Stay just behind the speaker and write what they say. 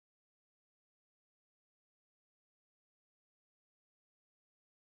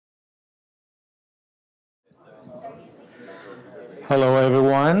Hello,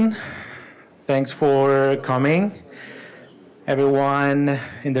 everyone. Thanks for coming. Everyone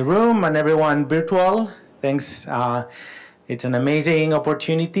in the room and everyone virtual, thanks. It's an amazing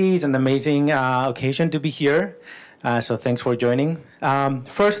opportunity. It's an amazing occasion to be here. So thanks for joining.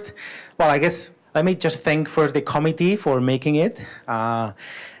 First, well, I guess let me just thank first the committee for making it.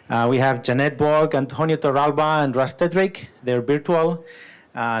 We have Janet Borg, Antonio Torralba, and Russ Tedrick. They're virtual.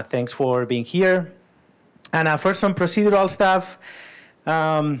 Thanks for being here. And first, some procedural stuff.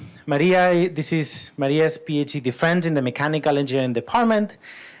 Maria, this is Maria's PhD defense in the mechanical engineering department.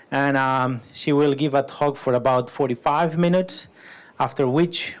 And she will give a talk for about 45 minutes, after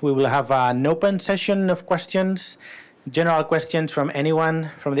which we will have an open session of questions, general questions from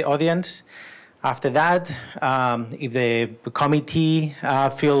anyone from the audience. After that, if the committee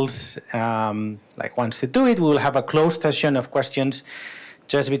feels like wants to do it, we will have a closed session of questions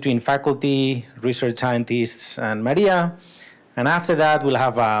just between faculty, research scientists, and Maria. And after that, we'll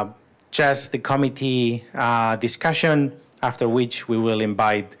have just the committee discussion, after which we will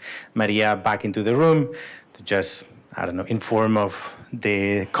invite Maria back into the room to just, I don't know, inform of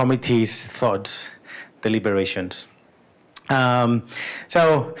the committee's thoughts, deliberations. Maria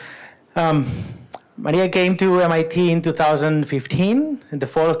came to MIT in 2015, in the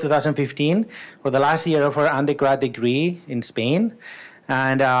fall of 2015, for the last year of her undergrad degree in Spain.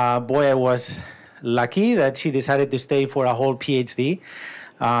 And boy, I was lucky that she decided to stay for a whole PhD.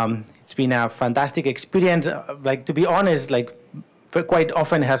 It's been a fantastic experience. Like, to be honest, like, quite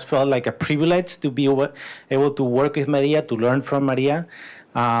often has felt like a privilege to be able to work with Maria, to learn from Maria.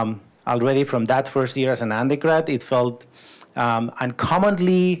 Already from that first year as an undergrad, it felt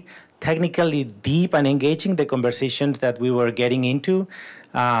uncommonly technically deep and engaging, the conversations that we were getting into.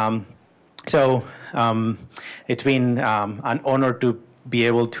 It's been an honor to be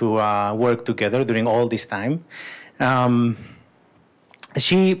able to work together during all this time.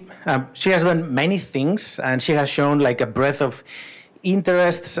 She has done many things, and she has shown like a breadth of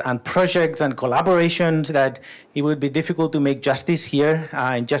interests and projects and collaborations that it would be difficult to make justice here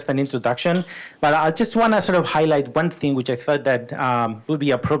in just an introduction. But I just want to sort of highlight one thing which I thought that would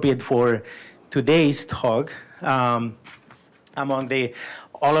be appropriate for today's talk. Among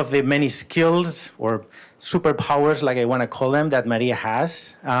all of the many skills or superpowers, like I want to call them, that Maria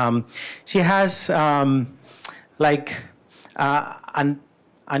has, she has an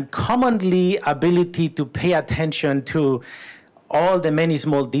uncommonly ability to pay attention to all the many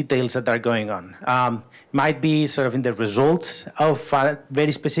small details that are going on. Might be sort of in the results of a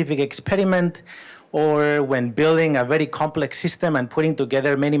very specific experiment, or when building a very complex system and putting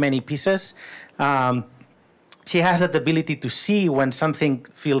together many, many pieces. She has that ability to see when something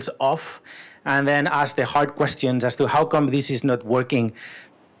feels off, and then ask the hard questions as to how come this is not working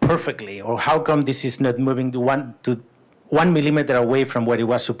perfectly, or how come this is not moving to 1 millimeter away from what it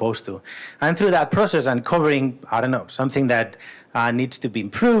was supposed to. And through that process, uncovering, I don't know, something that needs to be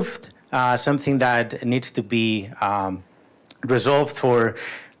improved, something that needs to be resolved for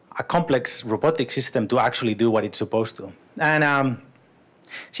a complex robotic system to actually do what it's supposed to. And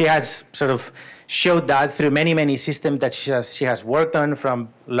she has sort of showed that through many, many systems that she has worked on, from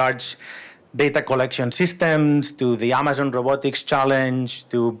large data collection systems to the Amazon Robotics Challenge,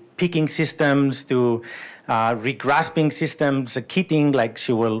 to picking systems, to regrasping systems, kitting, like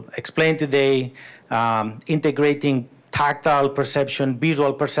she will explain today, integrating tactile perception,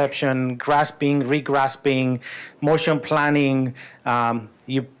 visual perception, grasping, regrasping, motion planning,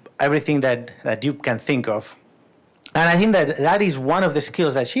 everything that you can think of. And I think that is one of the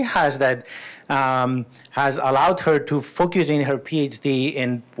skills that she has that has allowed her to focus in her PhD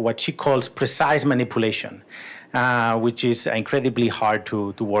in what she calls precise manipulation, which is incredibly hard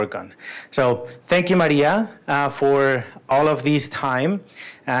to work on. So thank you, Maria, for all of this time.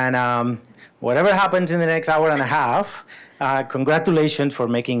 And whatever happens in the next hour and a half, congratulations for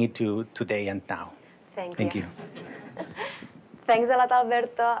making it to today and now. Thank you. Thanks a lot,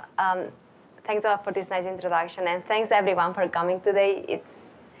 Alberto. Thanks a lot for this nice introduction, and thanks everyone for coming today. It's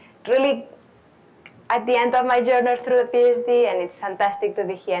really at the end of my journey through the PhD, and it's fantastic to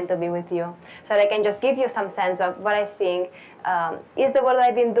be here and to be with you, so that I can just give you some sense of what I think is the work that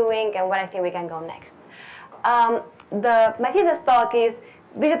I've been doing and where I think we can go next. My thesis talk is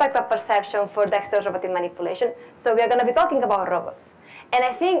Visuo-Tactile perception for dexterous robotic manipulation. So we are going to be talking about robots. And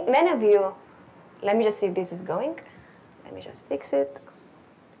I think many of you, let me just see if this is going. Let me just fix it.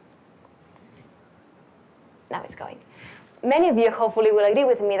 Now it's going. Many of you hopefully will agree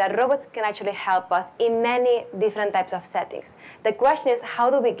with me that robots can actually help us in many different types of settings. The question is, how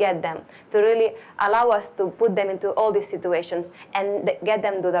do we get them to really allow us to put them into all these situations and get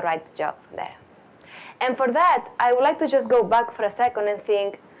them to do the right job there? And for that, I would like to just go back for a second and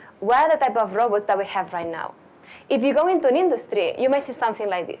think, what are the type of robots that we have right now? If you go into an industry, you might see something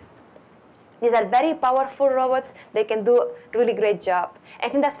like this. These are very powerful robots. They can do a really great job. I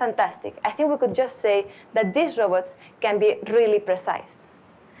think that's fantastic. I think we could just say that these robots can be really precise.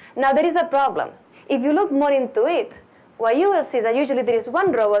 Now, there is a problem. If you look more into it, what you will see is that usually there is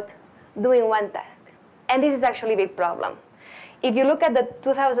one robot doing one task. And this is actually a big problem. If you look at the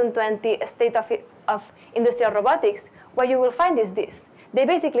 2020 State of Industrial Robotics, what you will find is this. They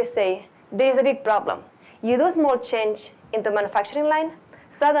basically say, there is a big problem. You do a small change into manufacturing line,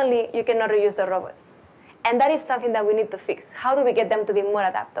 suddenly you cannot reuse the robots. And that is something that we need to fix. How do we get them to be more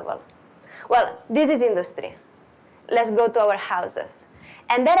adaptable? Well, this is industry. Let's go to our houses.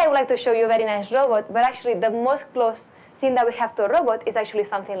 And then I would like to show you a very nice robot, but actually the most close thing that we have to a robot is actually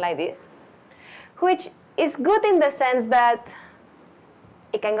something like this, which is good in the sense that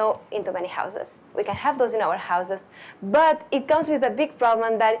it can go into many houses. We can have those in our houses, but it comes with a big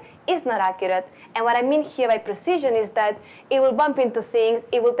problem that is not accurate. And what I mean here by precision is that it will bump into things,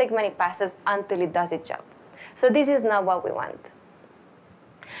 it will take many passes until it does its job. So this is not what we want.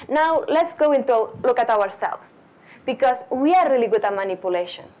 Now let's go into look at ourselves, because we are really good at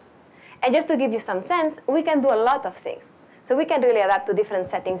manipulation. And just to give you some sense, we can do a lot of things. So we can really adapt to different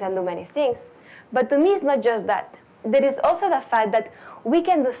settings and do many things. But to me, it's not just that. There is also the fact that we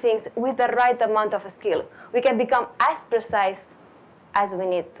can do things with the right amount of skill. We can become as precise as we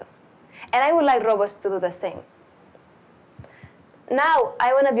need to. And I would like robots to do the same. Now,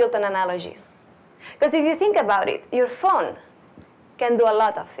 I want to build an analogy. Because if you think about it, your phone can do a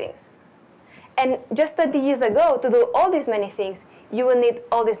lot of things. And just 20 years ago, to do all these many things, you will need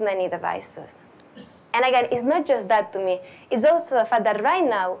all these many devices. And again, it's not just that to me. It's also the fact that right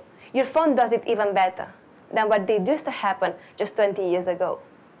now, your phone does it even better than what did used to happen just 20 years ago.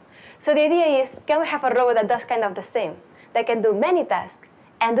 So the idea is, can we have a robot that does kind of the same, that can do many tasks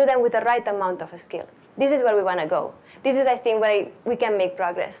and do them with the right amount of skill? This is where we want to go. This is, I think, where we can make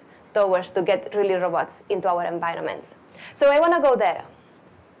progress towards to get really robots into our environments. So I want to go there.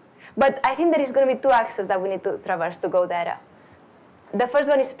 But I think there is going to be two axes that we need to traverse to go there. The first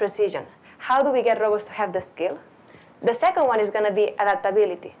one is precision. How do we get robots to have the skill? The second one is going to be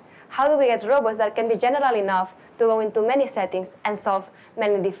adaptability. How do we get robots that can be general enough to go into many settings and solve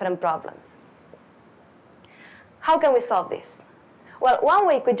many different problems? How can we solve this? Well, one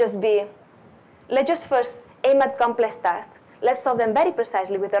way could just be, let's just first aim at complex tasks. Let's solve them very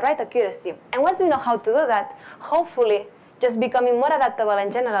precisely with the right accuracy. And once we know how to do that, hopefully, just becoming more adaptable in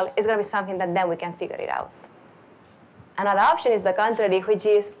general is going to be something that then we can figure it out. Another option is the contrary, which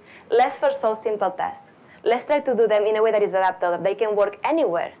is, let's first solve simple tasks. Let's try to do them in a way that is adaptable, that they can work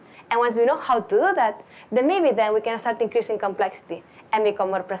anywhere. And once we know how to do that, then maybe then we can start increasing complexity and become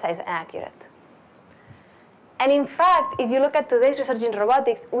more precise and accurate. And in fact, if you look at today's research in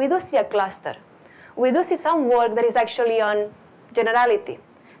robotics, we do see a cluster. We do see some work that is actually on generality.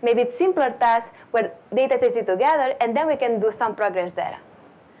 Maybe it's simpler tasks where data is easy to gather, and then we can do some progress there.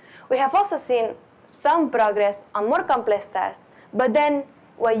 We have also seen some progress on more complex tasks, but then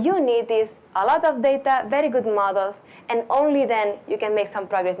what you need is a lot of data, very good models, and only then you can make some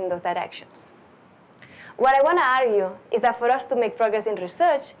progress in those directions. What I want to argue is that for us to make progress in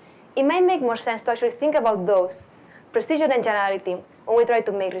research, it might make more sense to actually think about those, precision and generality, when we try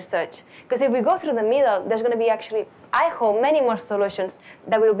to make research. Because if we go through the middle, there's going to be actually, I hope, many more solutions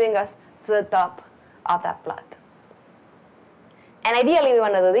that will bring us to the top of that plot. And ideally, we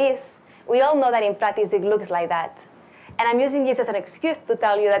want to do this. We all know that in practice it looks like that. And I'm using this as an excuse to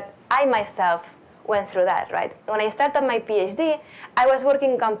tell you that I myself went through that, right? When I started my PhD, I was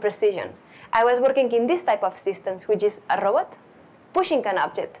working on precision. I was working in this type of systems, which is a robot pushing an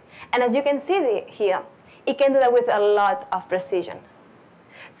object. And as you can see here, it can do that with a lot of precision.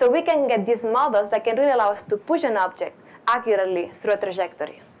 So we can get these models that can really allow us to push an object accurately through a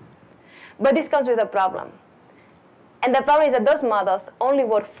trajectory. But this comes with a problem. And the problem is that those models only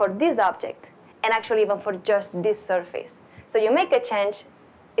work for this object, and actually even for just this surface. So you make a change,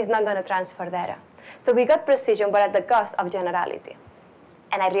 it's not going to transfer data. So we got precision, but at the cost of generality.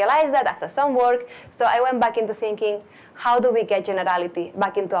 And I realized that after some work, so I went back into thinking, how do we get generality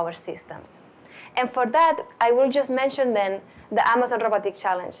back into our systems? And for that, I will just mention then the Amazon Robotic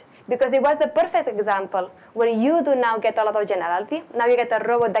Challenge, because it was the perfect example where you do now get a lot of generality. Now you get a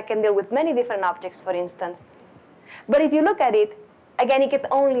robot that can deal with many different objects, for instance. But if you look at it, again, it can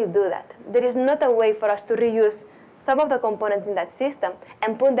only do that. There is not a way for us to reuse some of the components in that system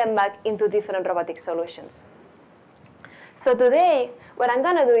and put them back into different robotic solutions. So today, what I'm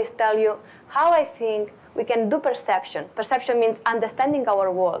going to do is tell you how I think we can do perception. Perception means understanding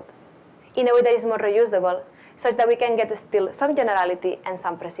our world in a way that is more reusable, such that we can get still some generality and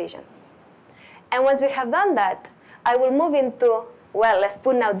some precision. And once we have done that, I will move into, well, let's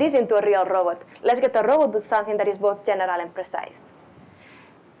put now this into a real robot. Let's get a robot to do something that is both general and precise.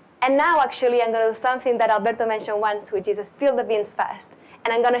 And now, actually, I'm going to do something that Alberto mentioned once, which is spill the beans fast.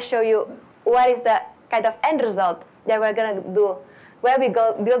 And I'm going to show you what is the kind of end result that we're going to do, where we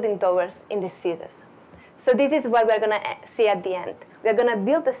go building towards in this thesis. So this is what we're going to see at the end. We're going to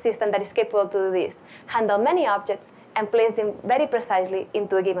build a system that is capable to do this, handle many objects, and place them very precisely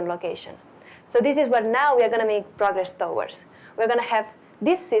into a given location. So this is what now we are going to make progress towards. We're going to have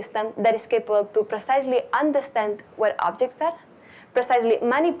this system that is capable to precisely understand where objects are, precisely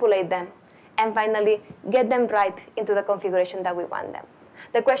manipulate them, and finally get them right into the configuration that we want them.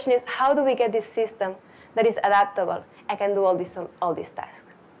 The question is, how do we get this system that is adaptable and can do all these tasks?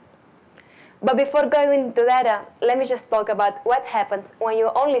 But before going into that, let me just talk about what happens when you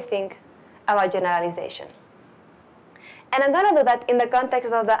only think about generalization. And I'm going to do that in the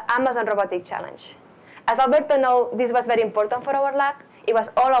context of the Amazon Robotic Challenge. As Alberto knows, this was very important for our lab. It was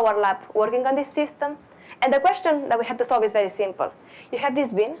all our lab working on this system. And the question that we had to solve is very simple. You have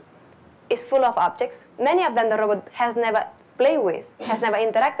this bin. It's full of objects. Many of them the robot has never played with, has never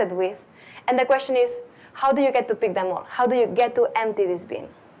interacted with. And the question is, how do you get to pick them all? How do you get to empty this bin?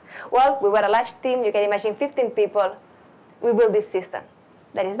 Well, we were a large team. You can imagine 15 people. We built this system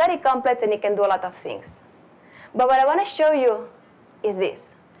that is very complex, and it can do a lot of things. But what I want to show you is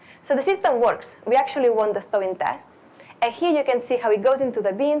this. So the system works. We actually won the stowing test. And here you can see how it goes into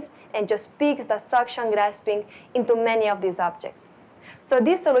the bins and just picks the suction grasping into many of these objects. So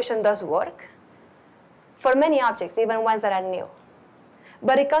this solution does work for many objects, even ones that are new.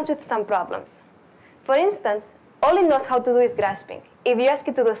 But it comes with some problems. For instance, all it knows how to do is grasping. If you ask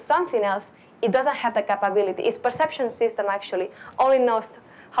it to do something else, it doesn't have the capability. Its perception system actually only knows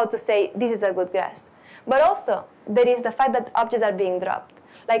how to say, this is a good grasp. But also, there is the fact that objects are being dropped.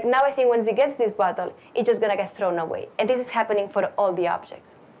 Like now I think once it gets this bottle, it's just going to get thrown away. And this is happening for all the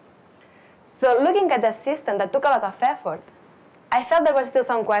objects. So looking at the system that took a lot of effort, I felt there were still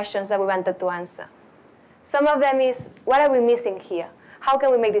some questions that we wanted to answer. Some of them is, what are we missing here? How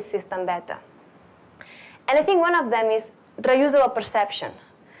can we make this system better? And I think one of them is reusable perception.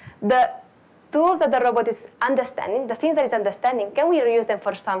 The tools that the robot is understanding, the things that it's understanding, can we reuse them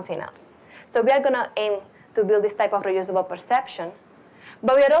for something else? So we are going to aim to build this type of reusable perception.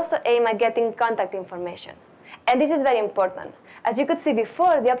 But we are also aiming at getting contact information. And this is very important. As you could see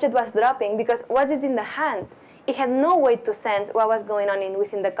before, the object was dropping because what is in the hand, it had no way to sense what was going on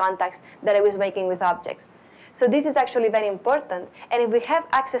within the contacts that I was making with objects. So this is actually very important. And if we have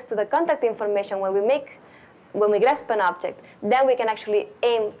access to the contact information when we grasp an object, then we can actually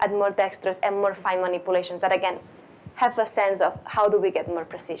aim at more dexterous and more fine manipulations that, again, have a sense of how do we get more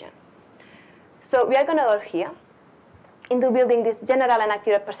precision. So we are going to go here into building these general and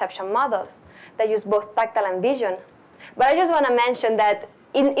accurate perception models that use both tactile and vision. But I just want to mention that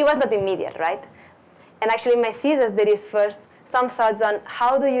it was not immediate, right? And actually in my thesis, there is first some thoughts on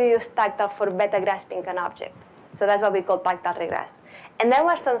how do you use tactile for better grasping an object. So that's what we call tactile regrasp. And there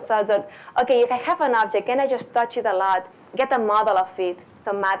were some thoughts on, okay, if I have an object, can I just touch it a lot, get a model of it,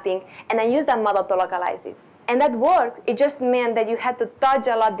 some mapping, and then use that model to localize it? And that worked. It just meant that you had to touch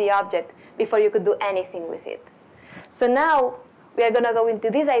a lot the object before you could do anything with it. So now we are going to go into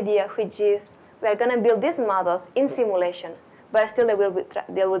this idea, which is we are going to build these models in simulation, but still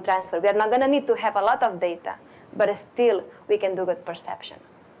they will transfer. We are not going to need to have a lot of data, but still we can do good perception.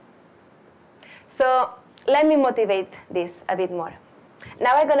 So let me motivate this a bit more.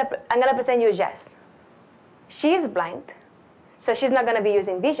 Now I'm going to present you Jess. She is blind, so she's not going to be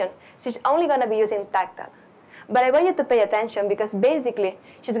using vision. She's only going to be using tactile. But I want you to pay attention because basically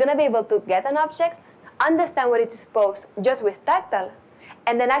she's going to be able to get an object, understand where it is posed just with tactile,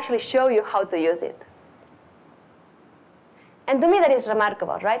 and then actually show you how to use it. And to me that is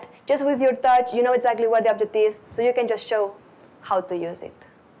remarkable, right? Just with your touch, you know exactly where the object is, so you can just show how to use it.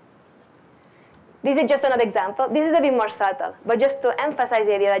 This is just another example. This is a bit more subtle, but just to emphasize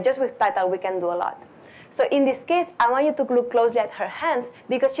the idea that just with tactile we can do a lot. So in this case, I want you to look closely at her hands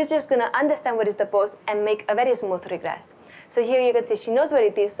because she's just going to understand where is the pose and make a very smooth regress. So here you can see she knows where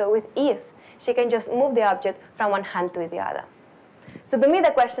it is, so with ease, she can just move the object from one hand to the other. So to me,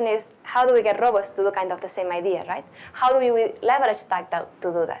 the question is, how do we get robots to do kind of the same idea, right? How do we leverage tactile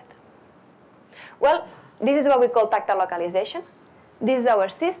to do that? Well, this is what we call tactile localization. This is our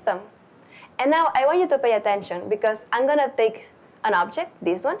system. And now I want you to pay attention because I'm going to take an object,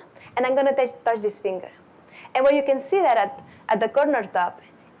 this one, and I'm going to touch this finger. And what you can see that at the corner top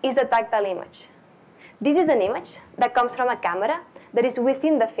is the tactile image. This is an image that comes from a camera that is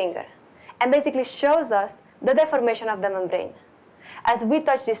within the finger. and basically shows us the deformation of the membrane. As we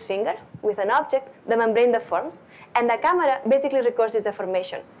touch this finger with an object, the membrane deforms, and the camera basically records this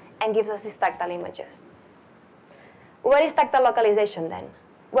deformation and gives us these tactile images. What is tactile localization then?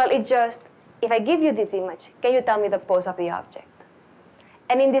 Well, it's just, if I give you this image, can you tell me the pose of the object?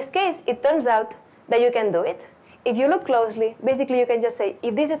 And in this case, it turns out that you can do it. If you look closely, basically you can just say,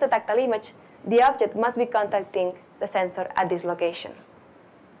 if this is the tactile image, the object must be contacting the sensor at this location.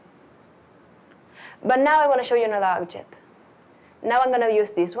 But now I want to show you another object. Now I'm going to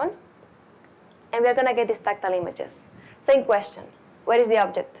use this one, and we're going to get these tactile images. Same question, where is the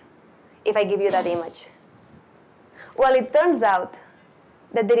object if I give you that image? Well, it turns out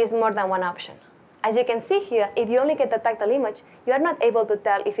that there is more than one option. As you can see here, if you only get the tactile image, you are not able to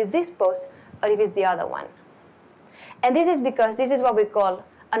tell if it's this pose or if it's the other one. And this is because this is what we call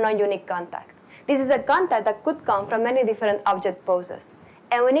a non-unique contact. This is a contact that could come from many different object poses.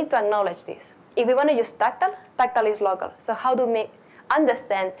 And we need to acknowledge this. If we want to use tactile, tactile is local. So how do we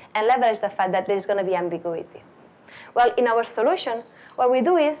understand and leverage the fact that there is going to be ambiguity? Well, in our solution, what we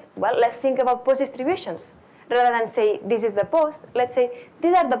do is, well, let's think about pose distributions. Rather than say, this is the pose, let's say,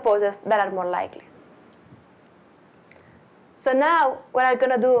 these are the poses that are more likely. So now, what I'm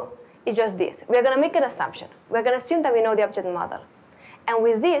going to do is just this. We're going to make an assumption. We're going to assume that we know the object model. And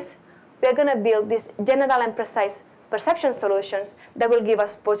with this, we're going to build these general and precise perception solutions that will give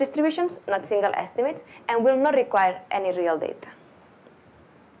us pose distributions, not single estimates, and will not require any real data.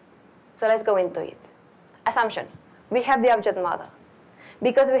 So let's go into it. Assumption. We have the object model.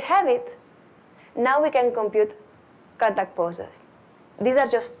 Because we have it, now we can compute contact poses. These are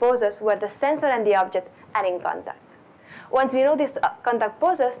just poses where the sensor and the object are in contact. Once we know these contact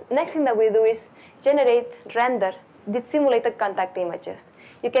poses, next thing that we do is render these simulated contact images.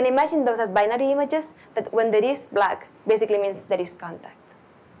 You can imagine those as binary images that when there is black, basically means there is contact.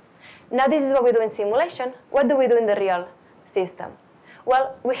 Now this is what we do in simulation. What do we do in the real system?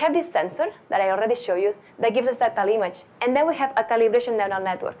 Well, we have this sensor that I already showed you that gives us that tactile image. And then we have a calibration neural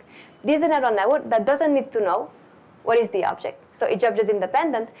network. This is a neural network that doesn't need to know what is the object. So each object is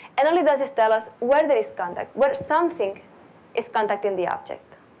independent, and all it does is tell us where there is contact, where something is contacting the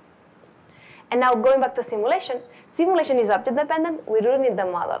object. And now going back to simulation, simulation is object dependent. We really need the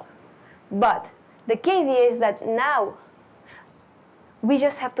model. But the key idea is that now we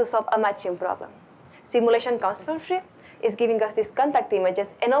just have to solve a matching problem. Simulation comes for free. Is giving us these contact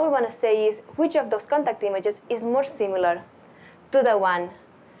images, and all we want to say is which of those contact images is more similar to the one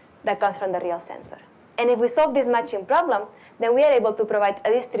that comes from the real sensor. And if we solve this matching problem, then we are able to provide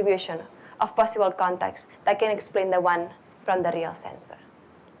a distribution of possible contacts that can explain the one from the real sensor.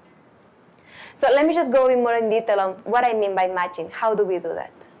 So let me just go in more in detail on what I mean by matching. How do we do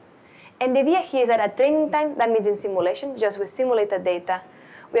that? And the idea here is that at training time, that means in simulation, just with simulated data,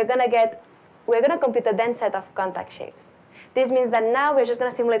 we're going to compute a dense set of contact shapes. This means that now we're just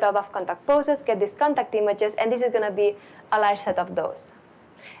going to simulate a lot of contact poses, get these contact images, and this is going to be a large set of those.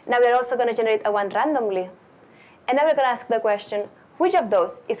 Now we're also going to generate a one randomly. And now we're going to ask the question, which of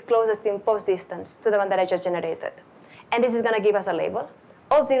those is closest in pose distance to the one that I just generated? And this is going to give us a label,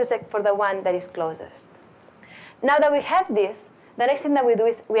 all zeros for the one that is closest. Now that we have this, the next thing that we do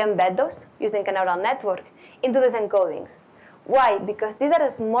is we embed those using a neural network into these encodings. Why? Because these are the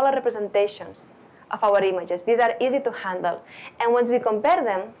smaller representations of our images. These are easy to handle. And once we compare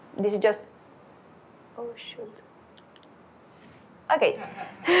them, this is just, oh shoot. Okay.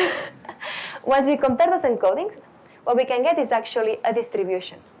 Once we compare those encodings, what we can get is actually a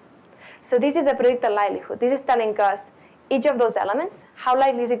distribution. So this is a predicted likelihood. This is telling us each of those elements, how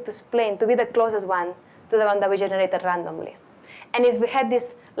likely is it to explain to be the closest one to the one that we generated randomly. And if we had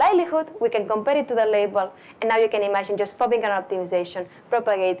this likelihood, we can compare it to the label, and now you can imagine just solving an optimization,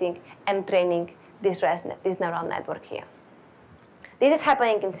 propagating, and training this neural network here. This is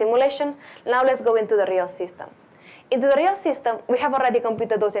happening in simulation. Now let's go into the real system. Into the real system, we have already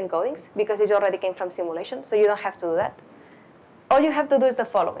computed those encodings because it already came from simulation, so you don't have to do that. All you have to do is the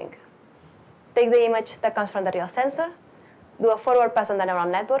following. Take the image that comes from the real sensor, do a forward pass on the neural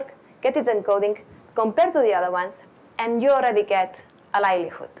network, get its encoding, compare to the other ones, and you already get a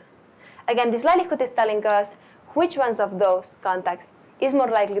likelihood. Again, this likelihood is telling us which ones of those contacts is more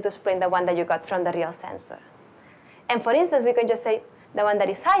likely to explain the one that you got from the real sensor. And for instance, we can just say the one that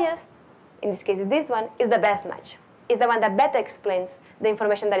is highest, in this case is this one, is the best match. Is the one that better explains the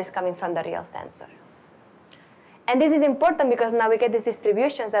information that is coming from the real sensor. And this is important because now we get these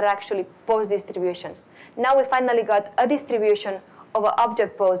distributions that are actually pose distributions. Now we finally got a distribution over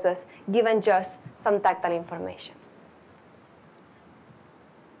object poses given just some tactile information.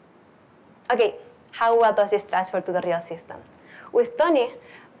 Okay, how well does this transfer to the real system? With Tony,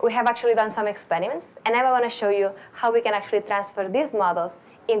 we have actually done some experiments, and now I want to show you how we can actually transfer these models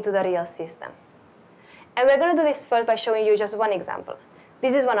into the real system. And we're going to do this first by showing you just one example.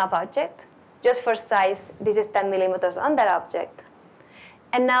 This is one object. Just for size, this is 10 millimeters on that object.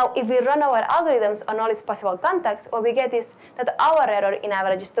 And now if we run our algorithms on all its possible contacts, what we get is that our error in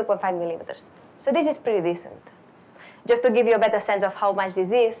average is 2.5 millimeters. So this is pretty decent. Just to give you a better sense of how much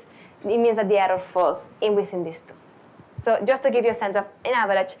this is, it means that the error falls in within these two. So just to give you a sense of, in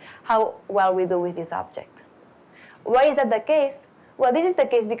average, how well we do with this object. Why is that the case? Well, this is the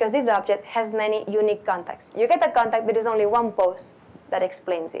case because this object has many unique contacts. You get a contact, there is only one pose that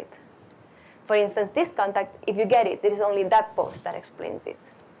explains it. For instance, this contact, if you get it, there is only that pose that explains it.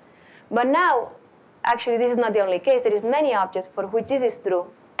 But now, actually, this is not the only case. There is many objects for which this is true,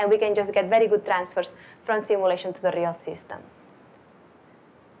 and we can just get very good transfers from simulation to the real system.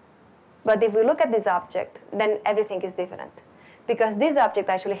 But if we look at this object, then everything is different. Because this object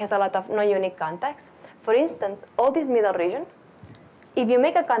actually has a lot of non-unique contacts. For instance, all this middle region, if you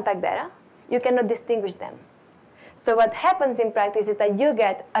make a contact there, you cannot distinguish them. So what happens in practice is that you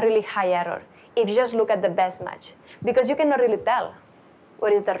get a really high error if you just look at the best match, because you cannot really tell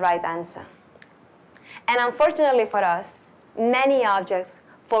what is the right answer. And unfortunately for us, many objects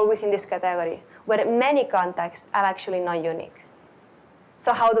fall within this category, where many contacts are actually not unique.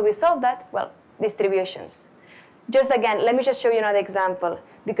 So how do we solve that? Well, distributions. Just again, let me just show you another example,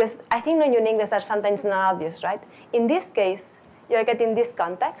 because I think non-uniqueness are sometimes not obvious, right? In this case, you're getting this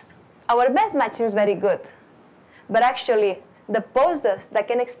context. Our best match seems very good, but actually, the poses that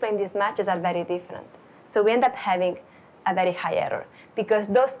can explain these matches are very different. So we end up having a very high error, because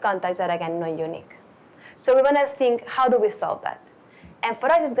those contacts are, again, not unique. So we want to think, how do we solve that? And for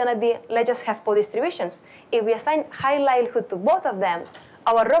us, it's going to be, let's just have pose distributions. If we assign high likelihood to both of them,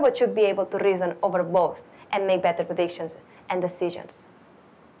 our robot should be able to reason over both and make better predictions and decisions.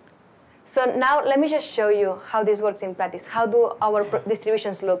 So now let me just show you how this works in practice. How do our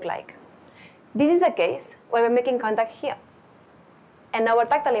distributions look like? This is a case where we're making contact here. And our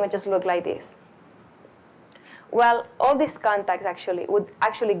tactile images look like this. Well, all these contacts actually would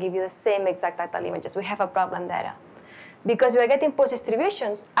actually give you the same exact tactile images. We have a problem there. Because we're getting pose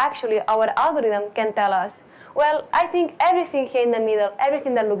distributions, actually our algorithm can tell us, well, I think everything here in the middle,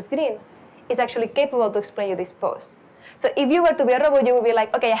 everything that looks green, is actually capable to explain you this pose. So if you were to be a robot, you would be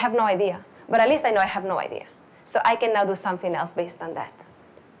like, okay, I have no idea. But at least I know I have no idea. So I can now do something else based on that.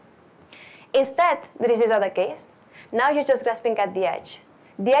 Instead, there is this other case. Now you're just grasping at the edge.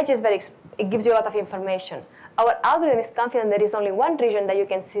 The edge is it gives you a lot of information. Our algorithm is confident there is only one region that you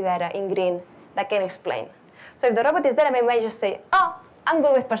can see there in green that can explain. So if the robot is there, I might just say, oh, I'm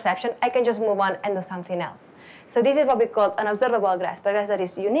good with perception. I can just move on and do something else. So this is what we call an observable grasp, a grasp that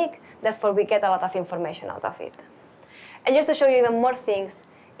is unique. Therefore, we get a lot of information out of it. And just to show you even more things,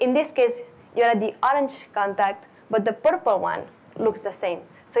 in this case, you're at the orange contact, but the purple one looks the same.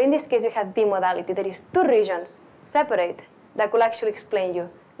 So in this case, we have bimodality. There is two regions separate that could actually explain you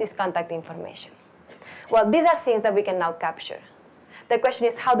this contact information. Well, these are things that we can now capture. The question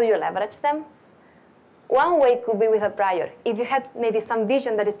is, how do you leverage them? One way could be with a prior. If you had maybe some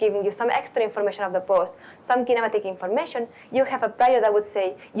vision that is giving you some extra information of the pose, some kinematic information, you have a prior that would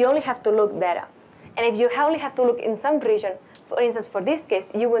say, you only have to look there. And if you only have to look in some region, for instance, for this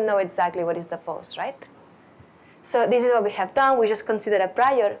case, you would know exactly what is the pose, right? So this is what we have done. We just consider a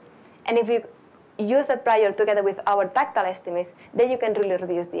prior. And if you use a prior together with our tactile estimates, then you can really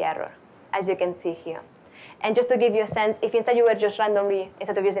reduce the error, as you can see here. And just to give you a sense, if instead you were just randomly,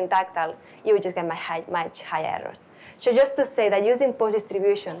 instead of using tactile, you would just get much higher errors. So just to say that using pose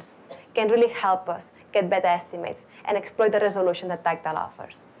distributions can really help us get better estimates and exploit the resolution that tactile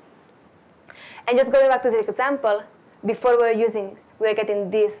offers. And just going back to this example, before we were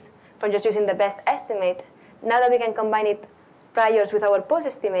getting this from just using the best estimate. Now that we can combine it priors with our pose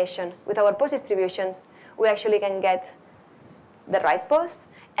estimation, with our pose distributions, we actually can get the right pose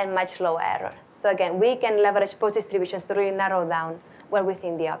and much lower error. So again, we can leverage pose distributions to really narrow down where we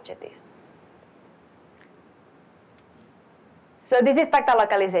think the object is. So this is tactile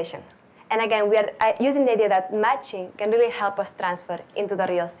localization. And again, we are using the idea that matching can really help us transfer into the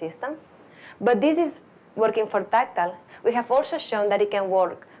real system. But this is working for tactile. We have also shown that it can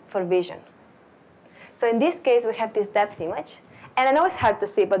work for vision. So in this case, we have this depth image. And I know it's hard to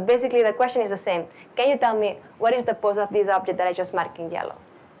see, but basically the question is the same. Can you tell me what is the pose of this object that I just marked in yellow?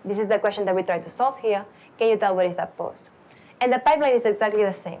 This is the question that we try to solve here. Can you tell what is that pose? And the pipeline is exactly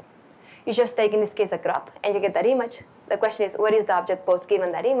the same. You just take, in this case, a crop, and you get that image. The question is, what is the object pose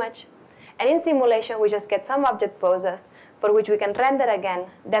given that image? And in simulation, we just get some object poses for which we can render again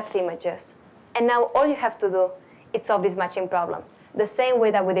depth images. And now all you have to do is solve this matching problem. the same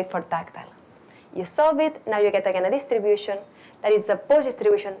way that we did for tactile. You solve it, now you get again a distribution that is a post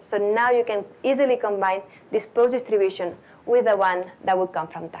distribution, so now you can easily combine this post distribution with the one that would come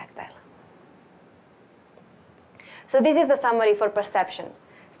from tactile. So this is the summary for perception.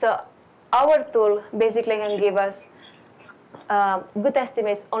 So our tool basically can give us good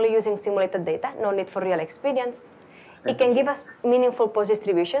estimates only using simulated data, no need for real experience. It can give us meaningful post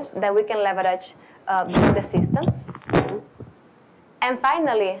distributions that we can leverage within the system. And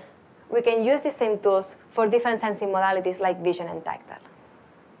finally, we can use the same tools for different sensing modalities like vision and tactile.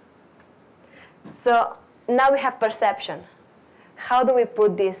 So now we have perception. How do we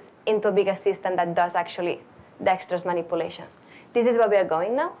put this into a bigger system that does actually dexterous manipulation? This is where we are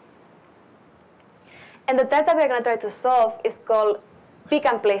going now. And the test that we're going to try to solve is called pick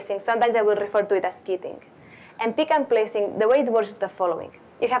and placing. Sometimes I will refer to it as kitting. And pick and placing, the way it works is the following.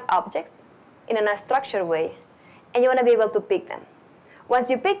 You have objects in an unstructured way, and you want to be able to pick them. Once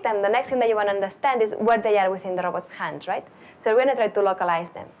you pick them, the next thing that you want to understand is where they are within the robot's hand, right? So we're going to try to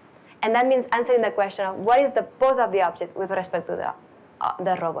localize them. And that means answering the question of what is the pose of the object with respect to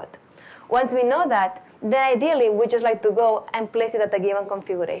the robot. Once we know that, then ideally we just like to go and place it at a given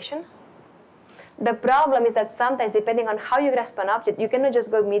configuration. The problem is that sometimes, depending on how you grasp an object, you cannot just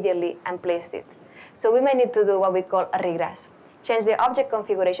go immediately and place it. So we may need to do what we call a regrasp. Change the object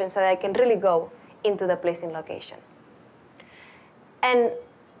configuration so that I can really go into the placing location. And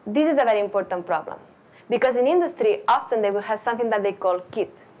this is a very important problem, because in industry, often they will have something that they call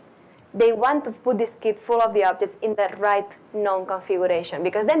kit. They want to put this kit full of the objects in the right known configuration,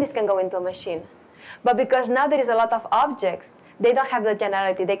 because then this can go into a machine. But because now there is a lot of objects, they don't have the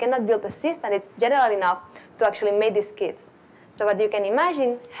generality. They cannot build a system that's general enough to actually make these kits. So what you can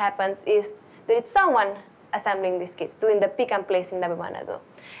imagine happens is there is someone assembling these kits, doing the pick and placing that we want to do.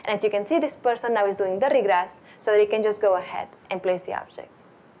 And as you can see, this person now is doing the regrasp so that he can just go ahead and place the object.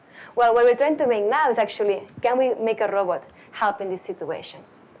 Well, what we're trying to make now is actually, can we make a robot help in this situation?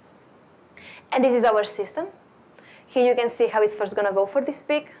 And this is our system. Here you can see how it's first going to go for this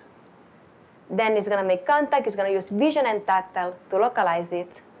pick. Then it's going to make contact. It's going to use vision and tactile to localize it.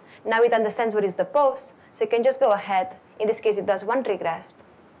 Now it understands what is the pose, so it can just go ahead. In this case, it does one regrasp.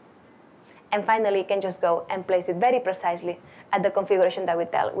 And finally, it can just go and place it very precisely at the configuration that we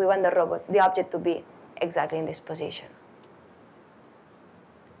tell. We want the robot, the object, to be exactly in this position.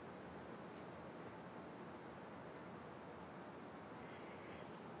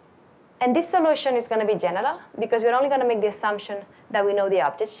 And this solution is going to be general, because we're only going to make the assumption that we know the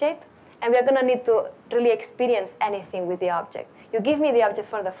object shape. And we're going to need to really experience anything with the object. You give me the object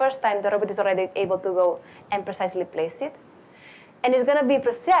for the first time, the robot is already able to go and precisely place it. And it's going to be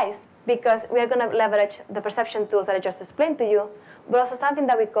precise because we're going to leverage the perception tools that I just explained to you, but also something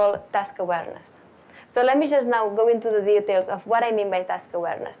that we call task awareness. So let me just now go into the details of what I mean by task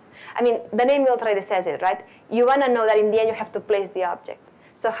awareness. I mean, the name already says it, right? You want to know that in the end you have to place the object.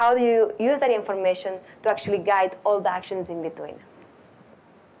 So how do you use that information to actually guide all the actions in between?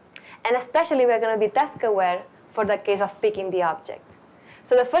 And especially we're going to be task aware for the case of picking the object.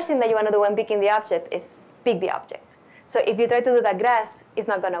 So the first thing that you want to do when picking the object is pick the object. So if you try to do that grasp, it's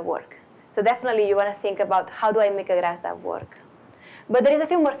not going to work. So definitely you want to think about how do I make a grasp that work. But there is a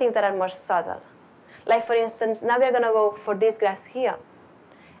few more things that are more subtle. Like for instance, now we're going to go for this grasp here.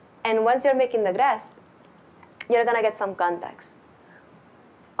 And once you're making the grasp, you're going to get some contacts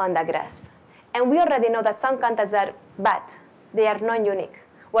on that grasp. And we already know that some contacts are bad. They are non-unique.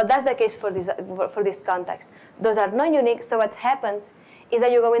 Well, that's the case for these contacts. Those are non-unique, so what happens is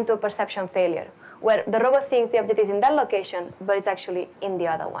that you go into a perception failure, where the robot thinks the object is in that location, but it's actually in the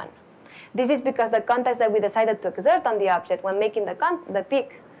other one. This is because the contacts that we decided to exert on the object when making the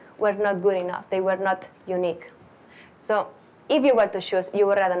pick were not good enough. They were not unique. So if you were to choose, you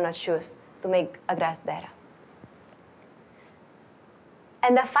would rather not choose to make a grasp better.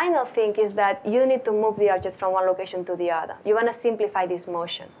 And the final thing is that you need to move the object from one location to the other. You want to simplify this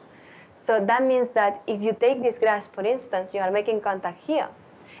motion. So that means that if you take this grasp, for instance, you are making contact here,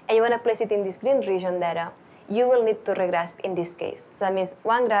 and you want to place it in this green region there, you will need to regrasp in this case. So that means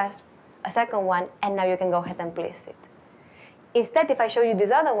one grasp, a second one, and now you can go ahead and place it. Instead, if I show you this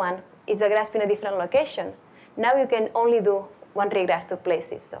other one, it's a grasp in a different location. Now you can only do one regrasp to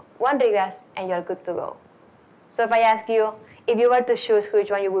place it. So one regrasp, and you're good to go. So if I ask you, if you were to choose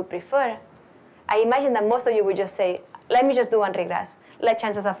which one you would prefer, I imagine that most of you would just say, let me just do one regrasp, less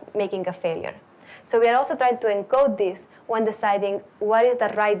chances of making a failure. So we are also trying to encode this when deciding what is the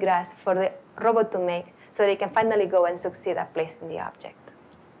right grasp for the robot to make so that it can finally go and succeed at placing the object.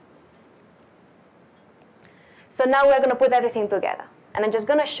 So now we're going to put everything together. And I'm just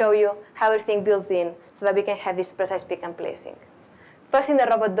going to show you how everything builds in so that we can have this precise pick and placing. First thing the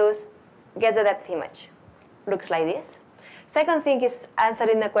robot does, gets a depth image. Looks like this. Second thing is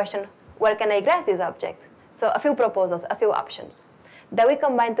answering the question, where can I grasp this object? So a few proposals, a few options. That we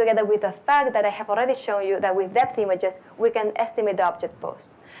combine together with the fact that I have already shown you that with depth images, we can estimate the object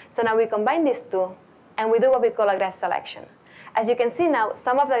pose. So now we combine these two, and we do what we call a grasp selection. As you can see now,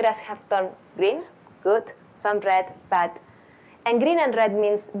 some of the grasps have turned green, good, some red, bad. And green and red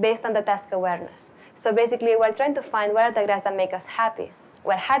means based on the task awareness. So basically, we're trying to find what are the grasps that make us happy.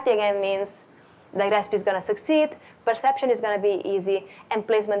 Where happy again means the grasp is going to succeed, perception is going to be easy, and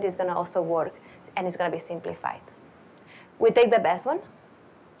placement is going to also work, and it's going to be simplified. We take the best one,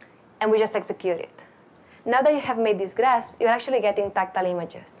 and we just execute it. Now that you have made these grasps, you're actually getting tactile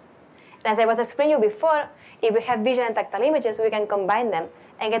images. And as I was explaining you before, if we have vision and tactile images, we can combine them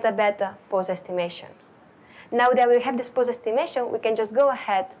and get a better pose estimation. Now that we have this pose estimation, we can just go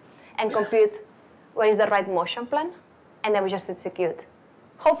ahead and compute what is the right motion plan, and then we just execute.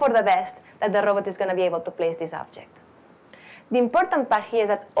 Hope for the best that the robot is going to be able to place this object. The important part here is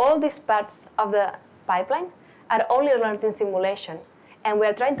that all these parts of the pipeline are only learned in simulation, and we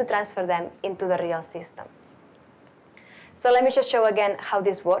are trying to transfer them into the real system. So let me just show again how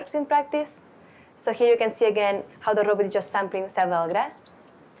this works in practice. So here you can see again how the robot is just sampling several grasps.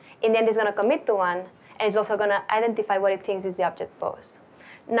 In the end, it's going to commit to one, and it's also going to identify what it thinks is the object pose.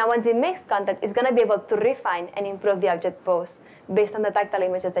 Now, once it makes contact, it's going to be able to refine and improve the object pose based on the tactile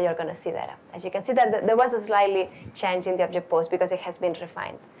images that you're going to see there. As you can see, that there was a slightly change in the object pose because it has been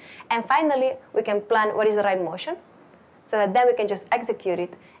refined. And finally, we can plan what is the right motion, so that then we can just execute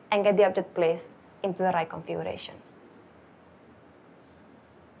it and get the object placed into the right configuration.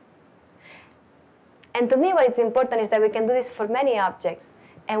 And to me, what is important is that we can do this for many objects,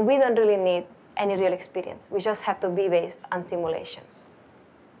 and we don't really need any real experience. We just have to be based on simulation.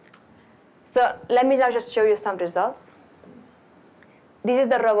 So let me now just show you some results. This is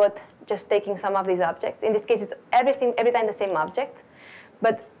the robot just taking some of these objects. In this case, it's every time the same object.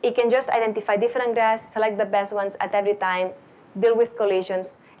 But it can just identify different grasps, select the best ones at every time, deal with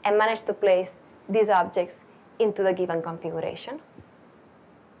collisions, and manage to place these objects into the given configuration.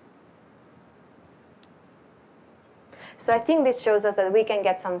 So I think this shows us that we can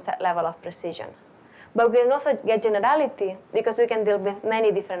get some set level of precision. But we can also get generality because we can deal with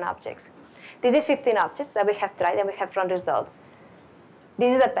many different objects. This is 15 objects that we have tried and we have run results.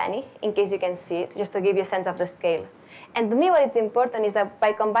 This is a penny, in case you can see it, just to give you a sense of the scale. And to me, what is important is that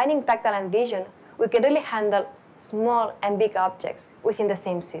by combining tactile and vision, we can really handle small and big objects within the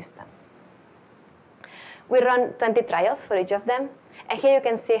same system. We run 20 trials for each of them, and here you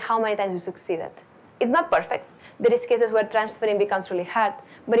can see how many times we succeeded. It's not perfect. There is cases where transferring becomes really hard,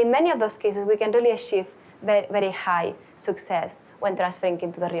 but in many of those cases, we can really achieve very, very high success when transferring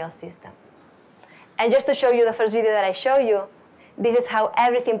into the real system. And just to show you the first video that I showed you, this is how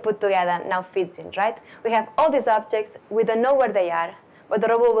everything put together now fits in, right? We have all these objects, we don't know where they are, but the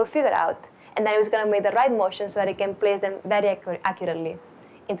robot will figure out, and then it's going to make the right motion so that it can place them very accurately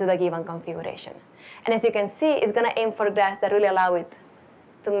into the given configuration. And as you can see, it's going to aim for grasps that really allow it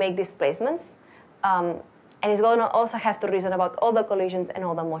to make these placements. And it's going to also have to reason about all the collisions and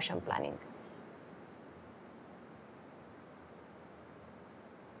all the motion planning.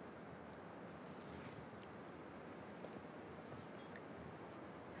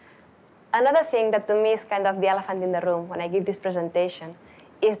 Another thing that to me is kind of the elephant in the room when I give this presentation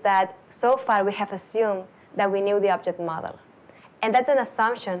is that so far we have assumed that we knew the object model. And that's an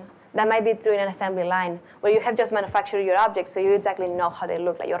assumption that might be true in an assembly line where you have just manufactured your objects so you exactly know how they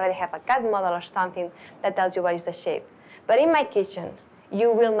look. Like you already have a CAD model or something that tells you what is the shape. But in my kitchen,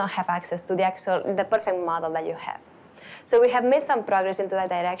 you will not have access to the perfect model that you have. So we have made some progress into that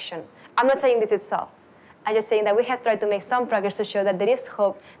direction. I'm not saying this is solved. I'm just saying that we have tried to make some progress to show that there is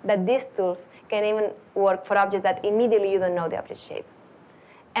hope that these tools can even work for objects that immediately you don't know the object shape.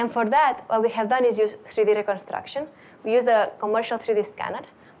 And for that, what we have done is use 3D reconstruction. We use a commercial 3D scanner.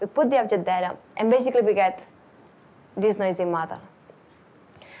 We put the object data, and basically we get this noisy model.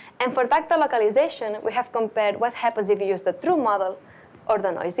 And for tactile localization, we have compared what happens if you use the true model or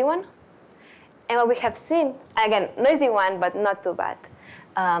the noisy one. And what we have seen, again, noisy one, but not too bad.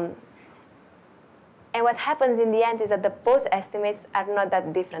 And what happens in the end is that the pose estimates are not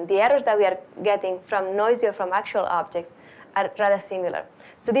that different. The errors that we are getting from noisy or from actual objects are rather similar.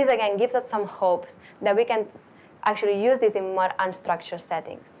 So this, again, gives us some hopes that we can actually use this in more unstructured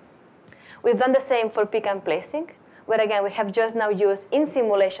settings. We've done the same for pick and placing, where, again, we have just now used in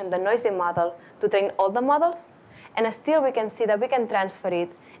simulation the noisy model to train all the models. And still, we can see that we can transfer it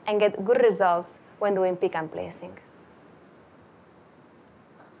and get good results when doing pick and placing.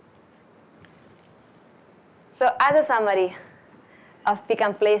 So as a summary, of pick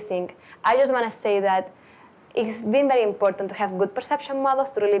and placing, I just want to say that it's been very important to have good perception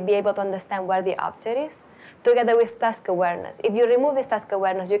models to really be able to understand where the object is, together with task awareness. If you remove this task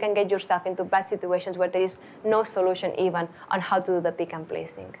awareness, you can get yourself into bad situations where there is no solution even on how to do the pick and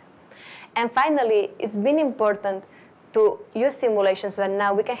placing. And finally, it's been important to use simulations so that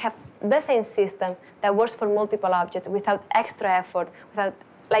now we can have the same system that works for multiple objects without extra effort, without,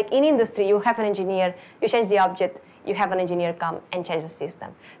 like in industry, you have an engineer, you change the object, you have an engineer come and change the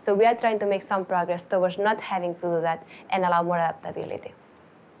system. So we are trying to make some progress towards not having to do that and allow more adaptability.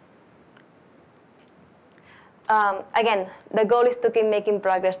 Again, the goal is to keep making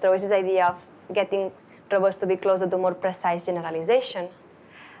progress towards this idea of getting robots to be closer to more precise generalization.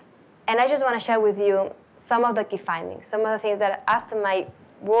 And I just want to share with you some of the key findings, some of the things that after my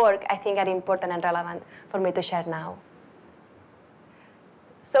work I think are important and relevant for me to share now.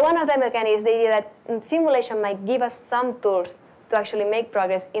 So one of them, again, is the idea that simulation might give us some tools to actually make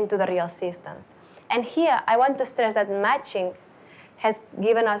progress into the real systems. And here, I want to stress that matching has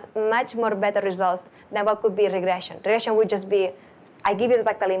given us much more better results than what could be regression. Regression would just be, I give you the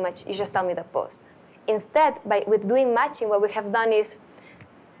tactile image, you just tell me the pose. Instead, with doing matching, what we have done is,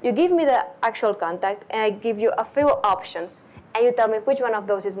 you give me the actual contact, and I give you a few options, and you tell me which one of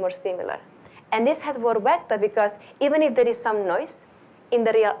those is more similar. And this has worked better because even if there is some noise in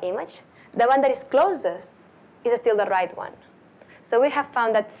the real image, the one that is closest is still the right one. So we have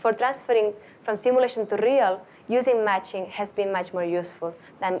found that for transferring from simulation to real, using matching has been much more useful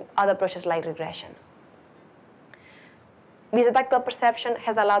than other approaches like regression. Visuo-Tactile perception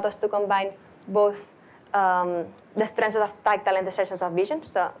has allowed us to combine both the strengths of tactile and the strengths of vision.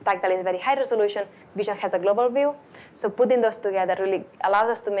 So tactile is very high resolution, vision has a global view. So putting those together really allows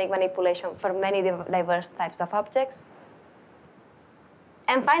us to make manipulation for many diverse types of objects.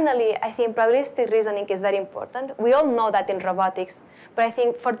 And finally, I think probabilistic reasoning is very important. We all know that in robotics, but I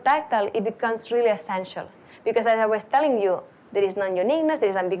think for tactile, it becomes really essential. Because as I was telling you, there is non-uniqueness, there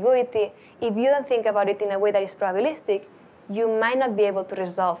is ambiguity. If you don't think about it in a way that is probabilistic, you might not be able to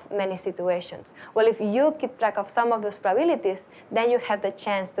resolve many situations. Well, if you keep track of some of those probabilities, then you have the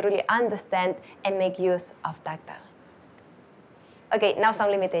chance to really understand and make use of tactile. Okay, now some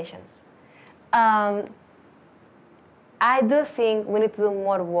limitations. I do think we need to do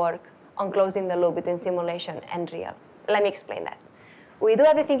more work on closing the loop between simulation and real. Let me explain that. We do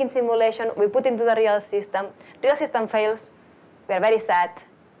everything in simulation, we put into the real system fails, we are very sad,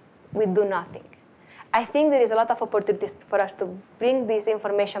 we do nothing. I think there is a lot of opportunities for us to bring this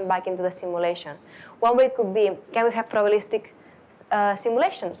information back into the simulation. One way could be, can we have probabilistic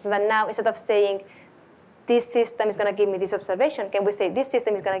simulations? So that now, instead of saying, this system is going to give me this observation, can we say, this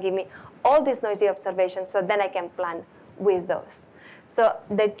system is going to give me all these noisy observations, so then I can plan with those. So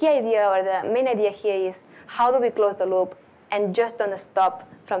the key idea, or the main idea here is, how do we close the loop and just don't stop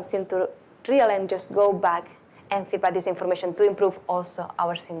from sim to real and just go back and feed back this information to improve also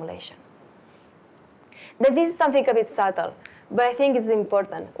our simulation. That this is something a bit subtle, but I think it's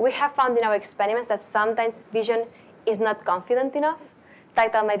important. We have found in our experiments that sometimes vision is not confident enough.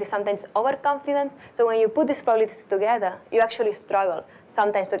 Tactile might be sometimes overconfident. So when you put these probabilities together, you actually struggle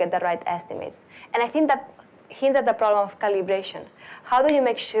sometimes to get the right estimates. And I think that hints at the problem of calibration. How do you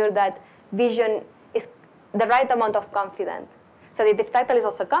make sure that vision is the right amount of confident? So that if tactile is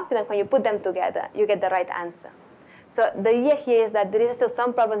also confident, when you put them together, you get the right answer. So the idea here is that there is still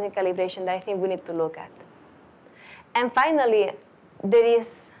some problems in calibration that I think we need to look at. And finally, there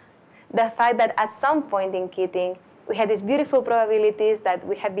is the fact that at some point in kitting, we had these beautiful probabilities that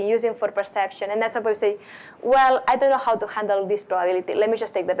we have been using for perception, and that's why we say, well, I don't know how to handle this probability. Let me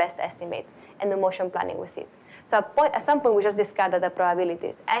just take the best estimate and do motion planning with it. So at some point, we just discarded the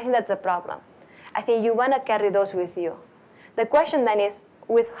probabilities. I think that's a problem. I think you want to carry those with you. The question then is,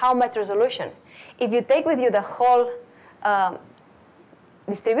 with how much resolution? If you take with you the whole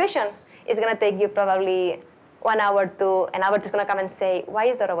distribution, it's going to take you probably 1 hour to an hour is going to come and say, why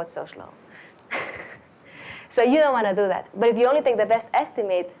is the robot so slow? So you don't want to do that. But if you only take the best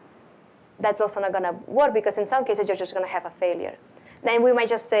estimate, that's also not going to work, because in some cases, you're just going to have a failure. Then we might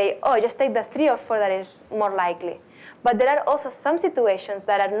just say, oh, just take the 3 or 4 that is more likely. But there are also some situations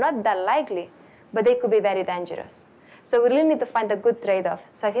that are not that likely, but they could be very dangerous. So we really need to find a good trade-off.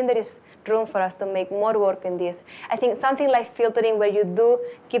 So I think there is room for us to make more work in this. I think something like filtering, where you do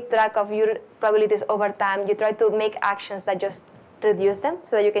keep track of your probabilities over time, you try to make actions that just reduce them,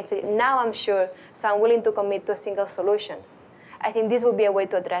 so that you can say, now I'm sure, so I'm willing to commit to a single solution. I think this would be a way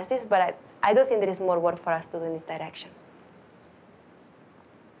to address this, but I do think there is more work for us to do in this direction.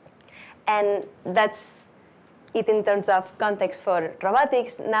 And that's it in terms of context for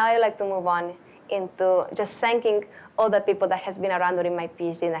robotics. Now I'd like to move on into just thanking all the people that has been around during my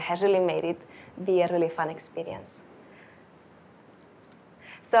PhD and that has really made it be a really fun experience.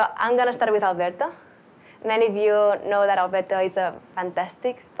 So I'm going to start with Alberto. Many of you know that Alberto is a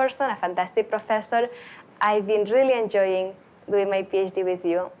fantastic person, a fantastic professor. I've been really enjoying doing my PhD with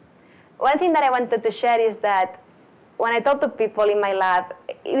you. One thing that I wanted to share is that when I talk to people in my lab,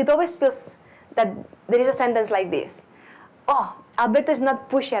 it always feels that there is a sentence like this. Oh, Alberto is not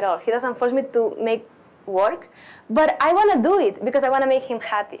pushy at all. He doesn't force me to make work, but I want to do it because I want to make him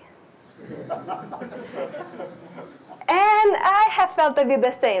happy. And I have felt a bit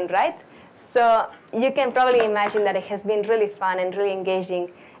the same, right? So you can probably imagine that it has been really fun and really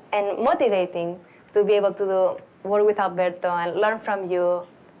engaging and motivating to be able to work with Alberto and learn from you.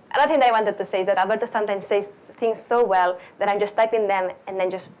 Another thing that I wanted to say is that Alberto sometimes says things so well that I'm just typing them and then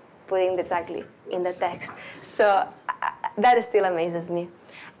just putting it exactly in the text. So that still amazes me.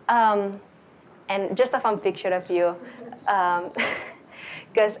 And just a fun picture of you.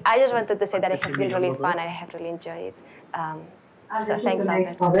 Because I just wanted to say that it has been really fun and I have really enjoyed it. So thanks,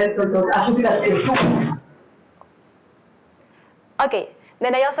 Alberto. Okay,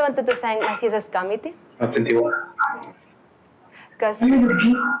 then I also wanted to thank my thesis committee. Because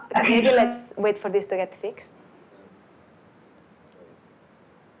maybe let's wait for this to get fixed.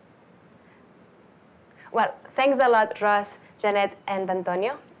 Well, thanks a lot, Ross, Janet, and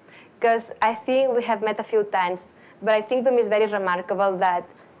Antonio, because I think we have met a few times, but I think to me it's very remarkable that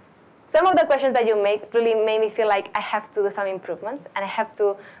some of the questions that you make really made me feel like I have to do some improvements, and I have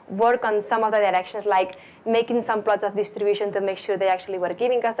to work on some of the directions, like making some plots of distribution to make sure they actually were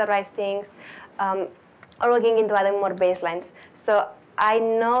giving us the right things, or looking into adding more baselines. So I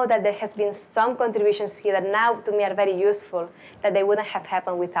know that there has been some contributions here that now to me are very useful, that they wouldn't have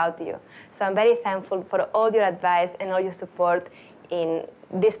happened without you. So I'm very thankful for all your advice and all your support in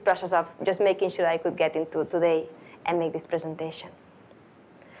this process of just making sure I could get into today and make this presentation.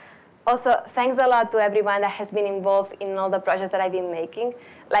 Also, thanks a lot to everyone that has been involved in all the projects that I've been making.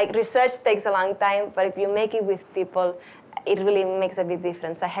 Like, research takes a long time, but if you make it with people, it really makes a big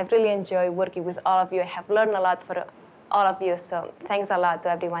difference. I have really enjoyed working with all of you. I have learned a lot from all of you, so thanks a lot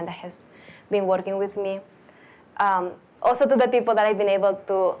to everyone that has been working with me. Also to the people that I've been able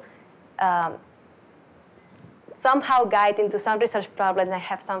to somehow guide into some research problems and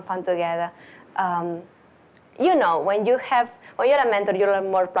have some fun together. You know, when you're a mentor, you learn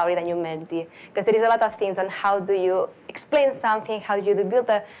more probably than you mentee, because there is a lot of things on how do you explain something, how do you build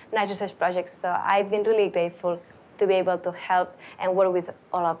a nice research project. So I've been really grateful to be able to help and work with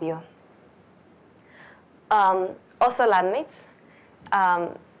all of you. Also lab mates.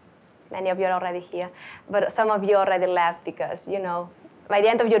 Many of you are already here, but some of you already left because, you know, by the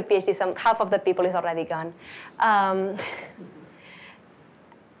end of your PhD, half of the people is already gone.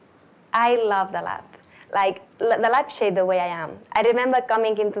 I love the lab. Like, the lab shaped the way I am. I remember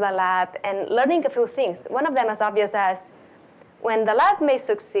coming into the lab and learning a few things. One of them as obvious as, when the lab may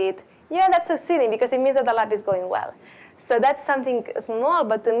succeed, you end up succeeding because it means that the lab is going well. So that's something small,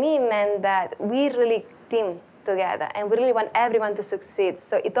 but to me meant that we really team together and we really want everyone to succeed.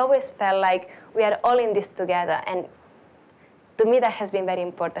 So it always felt like we are all in this together. And to me, that has been very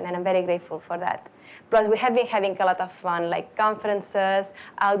important, and I'm very grateful for that. Plus, we have been having a lot of fun, like conferences,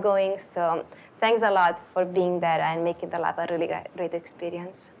 outgoings. So thanks a lot for being there and making the lab a really great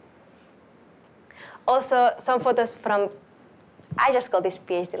experience. Also, some photos from, I just call this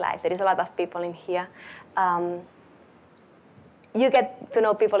PhD life. There is a lot of people in here. You get to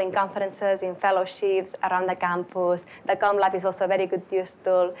know people in conferences, in fellowships, around the campus. The Com Lab is also a very good use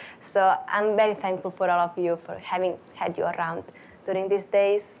tool. So I'm very thankful for all of you for having had you around during these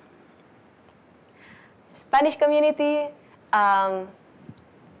days. Spanish community.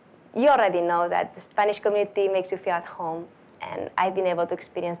 You already know that the Spanish community makes you feel at home. And I've been able to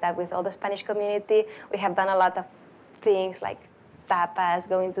experience that with all the Spanish community. We have done a lot of things like tapas,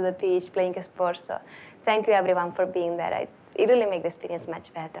 going to the beach, playing sports. So thank you, everyone, for being there. It really makes the experience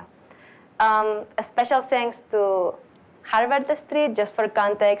much better. A special thanks to Harvard Street, just for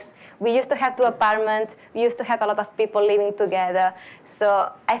context. We used to have 2 apartments. We used to have a lot of people living together.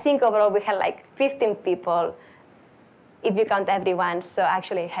 So I think overall we had like 15 people, if you count everyone. So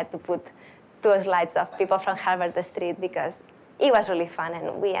actually I had to put 2 slides of people from Harvard Street because it was really fun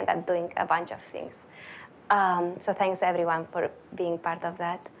and we ended up doing a bunch of things. So thanks everyone for being part of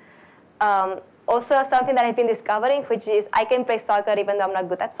that. Also, something that I've been discovering, which is I can play soccer even though I'm not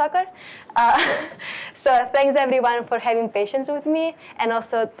good at soccer. So thanks everyone for having patience with me, and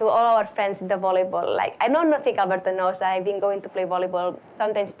also to all our friends in the volleyball. Like, I don't think Alberto knows that I've been going to play volleyball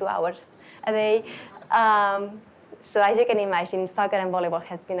sometimes 2 hours a day. So as you can imagine, soccer and volleyball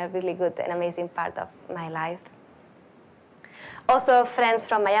has been a really good and amazing part of my life. Also, friends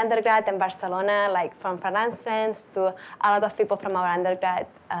from my undergrad in Barcelona, like from Ferran's friends to a lot of people from our undergrad.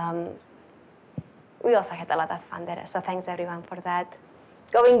 We also had a lot of fun there, so thanks everyone for that.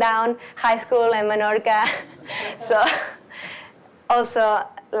 Going down high school in Menorca. So also,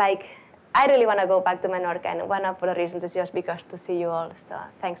 like, I really want to go back to Menorca, and one of the reasons is just because to see you all, so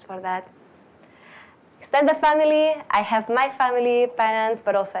thanks for that. Extended family, I have my family, parents,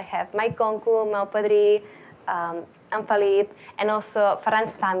 but also I have my concu, my padri, and Philippe, and also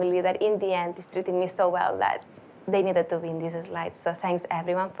Ferran's family that in the end is treating me so well that they needed to be in these slides, so thanks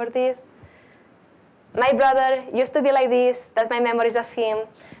everyone for this. My brother used to be like this. That's my memories of him.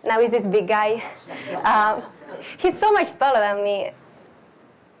 Now he's this big guy. He's so much taller than me.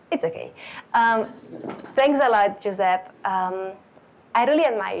 It's okay. Thanks a lot, Giuseppe. I really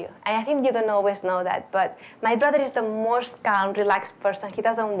admire you. And I think you don't always know that, but my brother is the most calm, relaxed person. He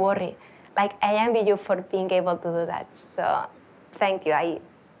doesn't worry. Like, I envy you for being able to do that. So thank you. I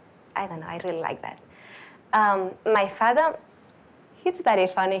don't know, I really like that. My father, he's very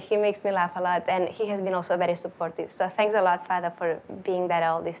funny. He makes me laugh a lot, and he has been also very supportive. So thanks a lot, Father, for being there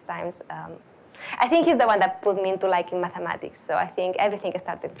all these times. I think he's the one that put me into liking mathematics. So I think everything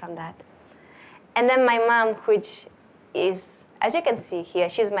started from that. And then my mom, which is, as you can see here,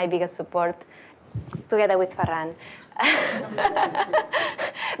 she's my biggest support, together with Ferran.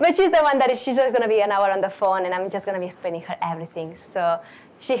 But she's the one that she's just going to be an hour on the phone, and I'm just going to be explaining her everything. So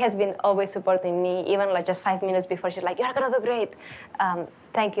she has been always supporting me, even like just 5 minutes before. She's like, "You're going to do great."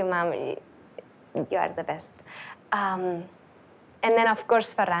 Thank you, Mom. You are the best. And then, of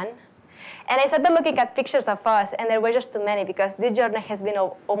course, Ferran. And I started looking at pictures of us, and there were just too many because this journey has been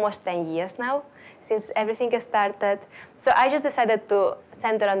almost 10 years now since everything started. So I just decided to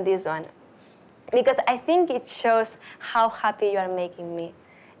center on this one because I think it shows how happy you are making me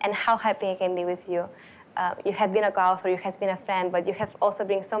and how happy I can be with you. You have been a co-author, you have been a friend, but you have also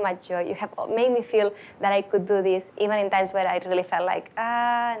bring so much joy. You have made me feel that I could do this, even in times where I really felt like,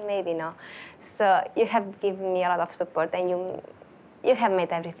 maybe no. So you have given me a lot of support, and you have made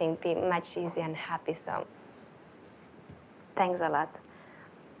everything be much easier and happy, so thanks a lot.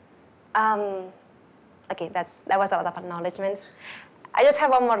 Okay, that was a lot of acknowledgements. I just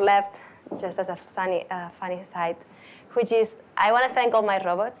have one more left, just as a funny side, which is I want to thank all my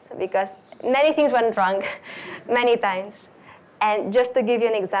robots because many things went wrong many times. And just to give you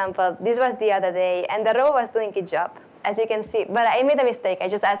an example, this was the other day, and the robot was doing its job, as you can see. But I made a mistake. I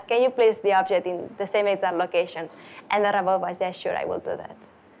just asked, can you place the object in the same exact location? And the robot was, yeah, sure, I will do that.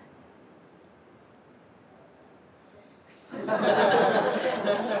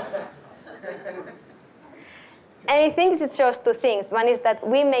 And I think it shows two things. One is that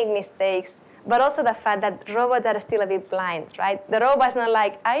we make mistakes, but also the fact that robots are still a bit blind, right? The robot's not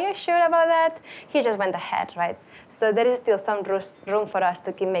like, are you sure about that? He just went ahead, right? So there is still some room for us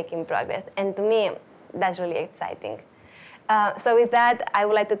to keep making progress. And to me, that's really exciting. So with that, I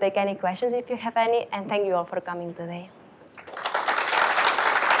would like to take any questions if you have any, and thank you all for coming today.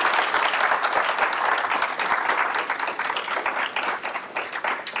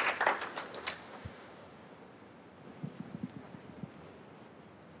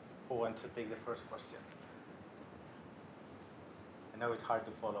 Who wants to take the first question? I know it's hard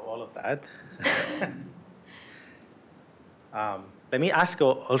to follow all of that. Let me ask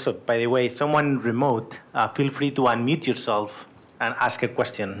also, by the way, someone remote, feel free to unmute yourself and ask a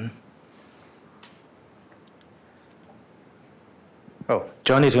question. Oh,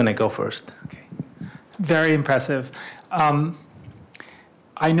 John is going to go first. Okay. Very impressive.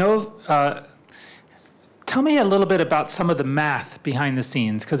 I know, tell me a little bit about some of the math behind the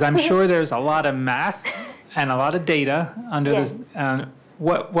scenes, because I'm sure there's a lot of math and a lot of data under Yes. this.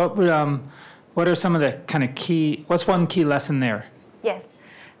 What are some of the kind of key, what's one key lesson there? Yes.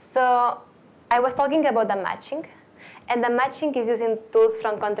 So I was talking about the matching. And the matching is using tools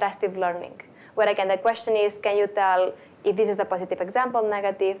from contrastive learning, where again, the question is, can you tell if this is a positive example,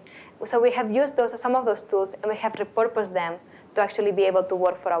 negative? So we have used some of those tools, and we have repurposed them to actually be able to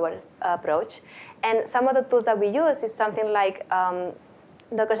work for our approach. And some of the tools that we use is something like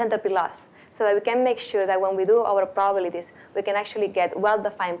the entropy loss, so that we can make sure that when we do our probabilities, we can actually get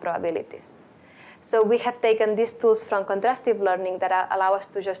well-defined probabilities. So we have taken these tools from contrastive learning that allow us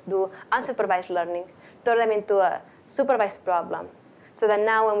to just do unsupervised learning, turn them into a supervised problem, so that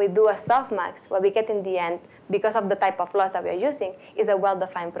now when we do a softmax, what we get in the end, because of the type of loss that we are using, is a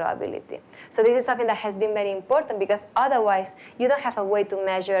well-defined probability. So this is something that has been very important, because otherwise you don't have a way to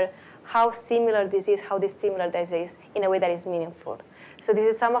measure how similar this is, how dissimilar this is, in a way that is meaningful. So this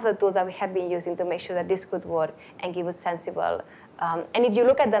is some of the tools that we have been using to make sure that this could work and give us sensible. And if you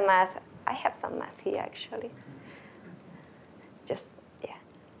look at the math, I have some math here actually. Yeah.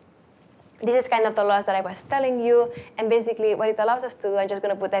 This is kind of the loss that I was telling you. And basically what it allows us to do, I'm just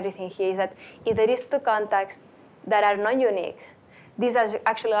going to put everything here, is that if there is two contacts that are non-unique, this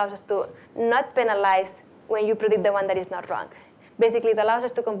actually allows us to not penalize when you predict the one that is not wrong. Basically, it allows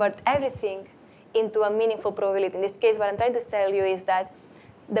us to convert everything into a meaningful probability. In this case, what I'm trying to tell you is that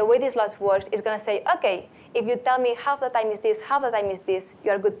the way this loss works is going to say, OK, if you tell me half the time is this, half the time is this,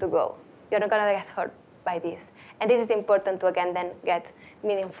 you are good to go. You're not going to get hurt by this. And this is important to, again, then get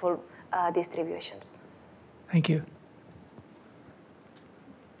meaningful distributions. Thank you.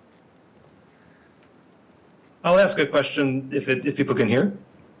 I'll ask a question if people can hear.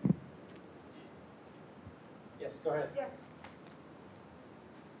 Yes, go ahead. Yes.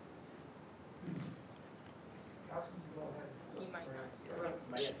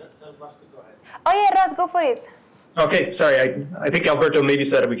 Oh yeah, Ross, go for it. Okay, sorry. I think Alberto maybe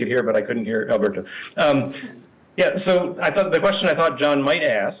said we could hear, but I couldn't hear Alberto. Yeah, so the question I thought John might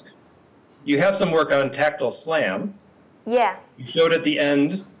ask, you have some work on tactile SLAM. Yeah. You showed at the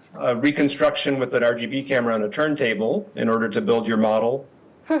end reconstruction with an RGB camera on a turntable in order to build your model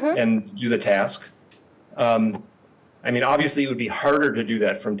and do the task. I mean, obviously, it would be harder to do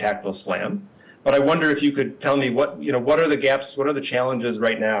that from tactile SLAM. But I wonder if you could tell me what are the gaps, what are the challenges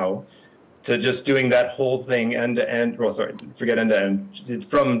right now to just doing that whole thing end to end, well, sorry, forget end to end,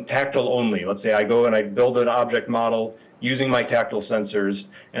 from tactile only. Let's say I go and I build an object model using my tactile sensors,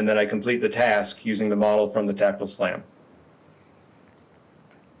 and then I complete the task using the model from the tactile SLAM.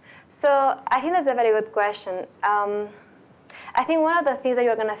 So I think that's a very good question. I think one of the things that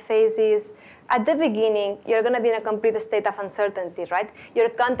you're going to face is, at the beginning, you're going to be in a complete state of uncertainty, right? Your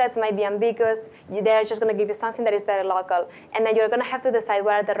contacts might be ambiguous. They're just going to give you something that is very local. And then you're going to have to decide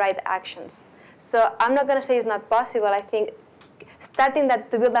what are the right actions. So I'm not going to say it's not possible. I think starting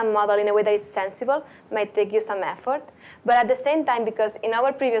to build that model in a way that it's sensible might take you some effort. But at the same time, because in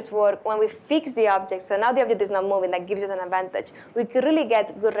our previous work, when we fix the object, so now the object is not moving, that gives us an advantage, we could really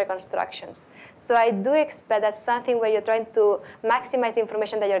get good reconstructions. So I do expect that's something where you're trying to maximize the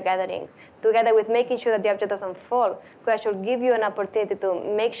information that you're gathering, together with making sure that the object doesn't fall, could actually give you an opportunity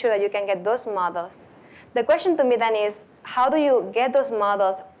to make sure that you can get those models. The question to me then is, how do you get those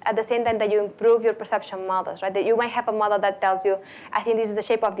models at the same time that you improve your perception models, right? That you might have a model that tells you, I think this is the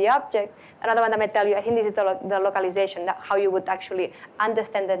shape of the object. Another one that might tell you, I think this is the localization, how you would actually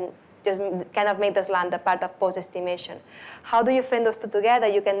understand and just kind of make this land a part of post-estimation. How do you frame those two together?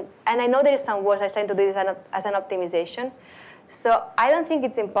 You can, and I know there is some words that are trying to do this as an optimization. So I don't think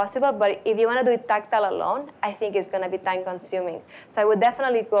it's impossible, but if you want to do it tactile alone, I think it's going to be time-consuming. So I would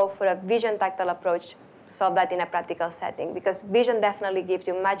definitely go for a vision tactile approach to solve that in a practical setting, because vision definitely gives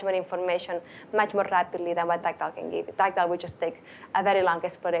you much more information, much more rapidly than what tactile can give. Tactile would just take a very long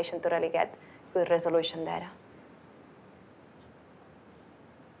exploration to really get good resolution data.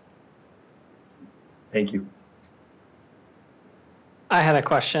 Thank you. I had a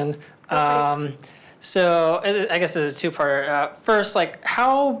question. So I guess it's a two-parter. First, like,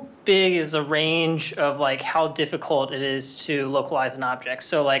 how big is the range of like how difficult it is to localize an object?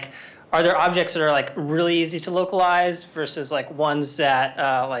 So like, are there objects that are like really easy to localize versus like ones that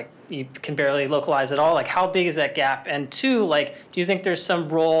like you can barely localize at all? Like, how big is that gap? And two, like, do you think there's some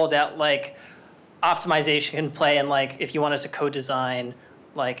role that like optimization can play in, like, if you wanted to co-design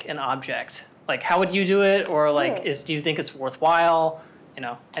like an object? Like, how would you do it? Or like, do you think it's worthwhile? You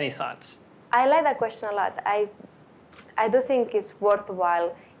know, any thoughts? I like that question a lot. I do think it's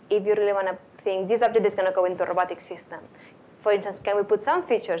worthwhile if you really want to think this object is going to go into a robotic system. For instance, can we put some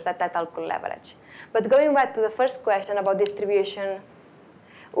features that tactile could leverage? But going back to the first question about distribution,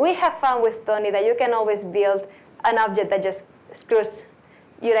 we have found with Tony that you can always build an object that just screws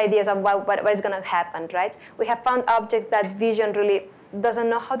your ideas of what is going to happen, right? We have found objects that vision really doesn't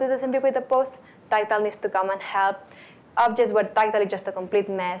know how to disambiguate the pose. Tactile needs to come and help. Objects where tactile is just a complete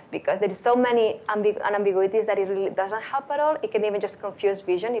mess because there is so many unambiguities that it really doesn't help at all. It can even just confuse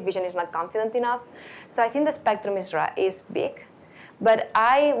vision if vision is not confident enough. So I think the spectrum is big. But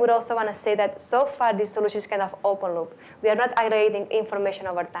I would also want to say that so far this solution is kind of open loop. We are not aggregating information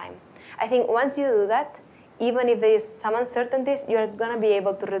over time. I think once you do that, even if there is some uncertainties, you're going to be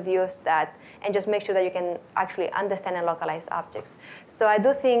able to reduce that and just make sure that you can actually understand and localize objects. So I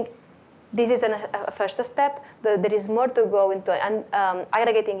do think this is a first step, but there is more to go into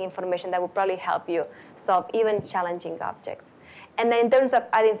aggregating information that will probably help you solve even challenging objects. And then in terms of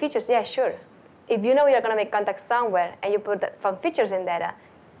adding features, yeah, sure. If you know you're going to make contacts somewhere and you put some features in data,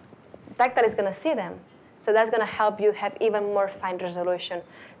 tactile is going to see them. So that's going to help you have even more fine resolution.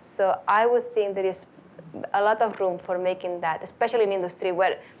 So I would think there is a lot of room for making that, especially in industry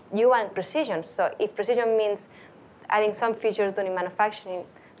where you want precision. So if precision means adding some features during manufacturing,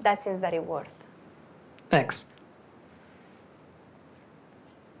 that seems very worth. Thanks.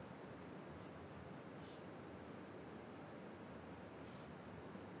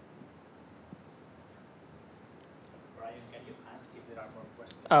 Brian, can you ask if there are more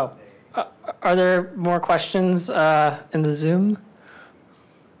questions? Oh, are there more questions in the Zoom?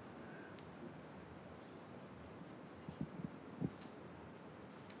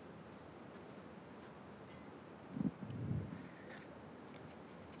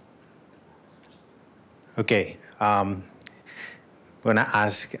 Okay, I'm going to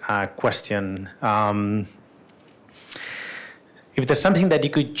ask a question. If there's something that you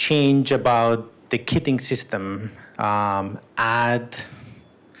could change about the kitting system, add,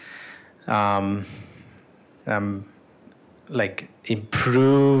 like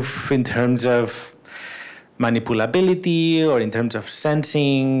improve in terms of manipulability or in terms of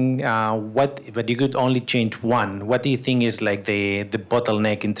sensing, but you could only change one, what do you think is like the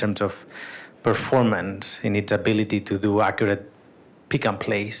bottleneck in terms of performance in its ability to do accurate pick and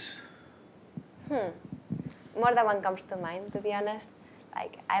place? More than one comes to mind, to be honest.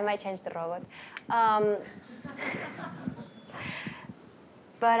 Like, I might change the robot.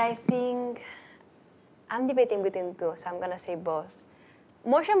 But I think I'm debating between two, so I'm going to say both.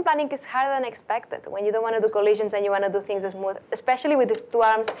 Motion planning is harder than expected when you don't want to do collisions and you want to do things smooth, especially with these two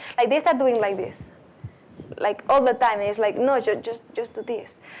arms. Like, they start doing like this, like all the time. And it's like, no, just do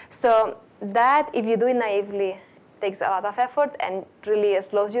this. So that, if you do it naively, takes a lot of effort and really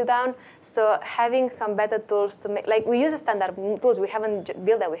slows you down. So having some better tools to make, like we use standard tools, we haven't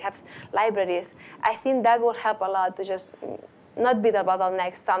built that, we have libraries. I think that will help a lot to just not be the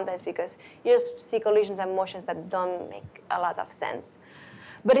bottleneck sometimes because you just see collisions and motions that don't make a lot of sense.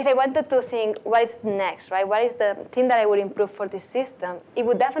 But if I wanted to think what is next, right? What is the thing that I would improve for this system? It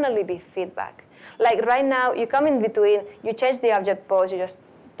would definitely be feedback. Like right now, you come in between, you change the object pose, you just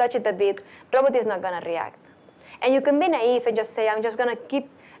touch it a bit, robot is not gonna react. And you can be naive and just say, I'm just gonna keep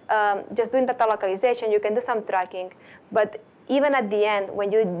just doing data localization, you can do some tracking. But even at the end,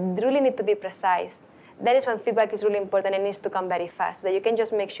 when you really need to be precise, that is when feedback is really important and needs to come very fast. That you can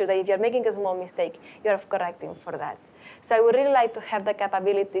just make sure that if you're making a small mistake, you're correcting for that. So I would really like to have the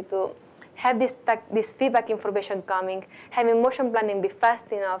capability to have this feedback information coming, having motion planning be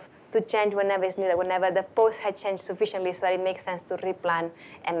fast enough to change whenever it's needed, whenever the pose had changed sufficiently so that it makes sense to replan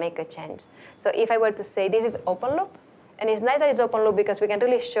and make a change. So if I were to say this is open loop, and it's nice that it's open loop because we can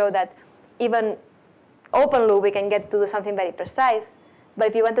really show that even open loop we can get to do something very precise, but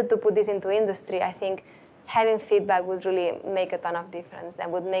if you wanted to put this into industry, I think having feedback would really make a ton of difference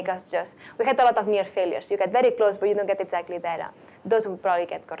and would make us just, we had a lot of near failures. You get very close, but you don't get exactly data. Those would probably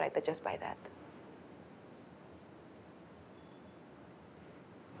get corrected just by that.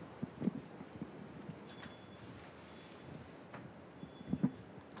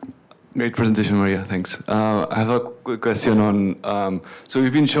 Great presentation, Maria. Thanks. I have a quick question on. So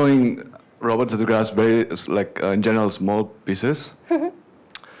you've been showing robots that grasp very, like in general, small pieces.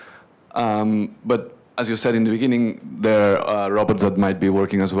 But as you said in the beginning, there are robots that might be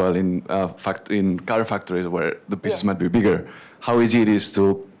working as well in car factories where the pieces might be bigger. How easy it is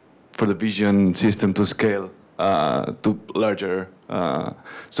for the vision system to scale to larger?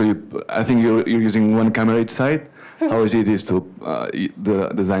 I think you're using one camera each side. How easy it is to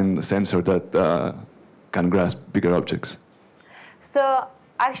design a sensor that can grasp bigger objects? So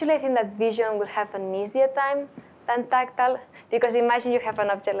actually, I think that vision will have an easier time than tactile, because imagine you have an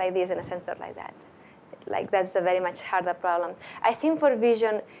object like this and a sensor like that. Like, that's a very much harder problem. I think for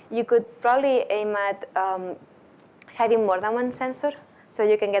vision, you could probably aim at having more than one sensor, so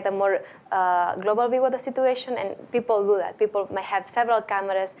you can get a more global view of the situation, and people do that. People might have several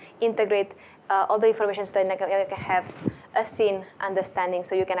cameras, integrate all the information so that you can have a scene understanding,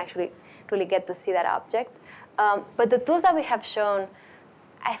 so you can actually really get to see that object. But the tools that we have shown,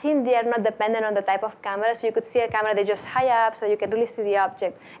 I think they are not dependent on the type of camera. So you could see a camera that's just high up, so you can really see the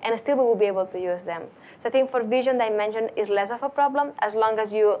object, and still we will be able to use them. So I think for vision dimension is less of a problem, as long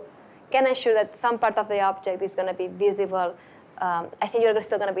as you can ensure that some part of the object is going to be visible. I think you're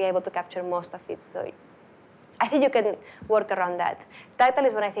still going to be able to capture most of it. So I think you can work around that. Tactile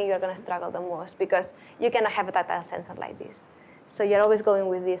is when I think you're going to struggle the most, because you cannot have a tactile sensor like this. So you're always going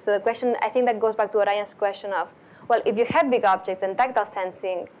with this. So the question, I think that goes back to Ryan's question of, well, if you have big objects and tactile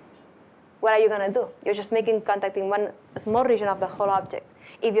sensing, what are you going to do? You're just making contact in one small region of the whole object.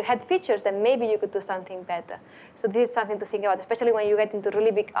 If you had features, then maybe you could do something better. So this is something to think about, especially when you get into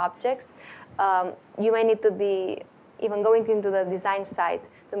really big objects. You may need to be even going into the design side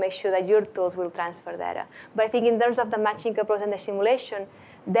to make sure that your tools will transfer data. But I think in terms of the matching approach and the simulation,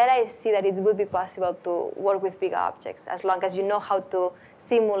 there I see that it would be possible to work with big objects as long as you know how to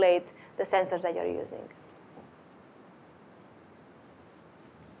simulate the sensors that you're using.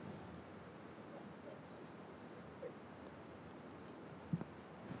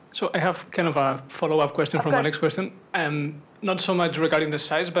 So I have kind of a follow-up question from my next question. Not so much regarding the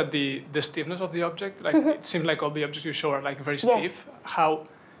size, but the stiffness of the object. Like it seems like all the objects you show are like very stiff. Yes.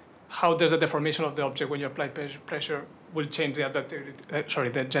 How does the deformation of the object when you apply pressure will change the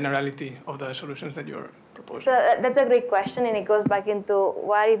the generality of the solutions that you're proposing? So that's a great question, and it goes back into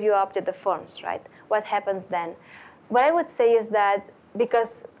what if your object deforms, right? What happens then? What I would say is that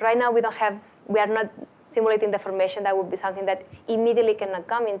because right now we are not simulating deformation, that would be something that immediately cannot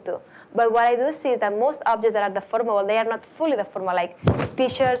come into. But what I do see is that most objects that are deformable, they are not fully deformable, like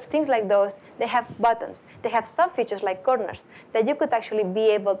t-shirts, things like those. They have buttons. They have some features like corners that you could actually be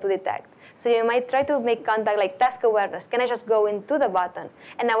able to detect. So you might try to make contact like task awareness. Can I just go into the button?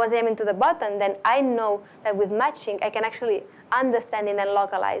 And now once I'm into the button, then I know that with matching, I can actually understand it and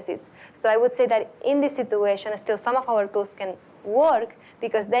localize it. So I would say that in this situation, still some of our tools can work,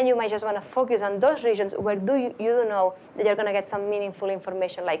 because then you might just want to focus on those regions where you do know that you're going to get some meaningful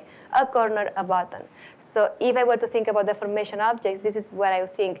information, like a corner, a button. So if I were to think about deformation objects, this is where I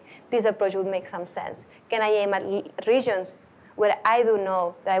think this approach would make some sense. Can I aim at regions where I do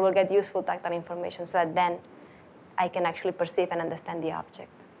know that I will get useful tactile information so that then I can actually perceive and understand the object?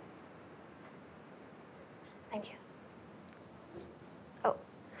 Thank you. Oh.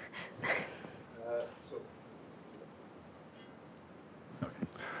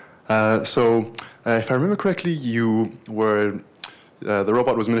 So if I remember correctly, you were the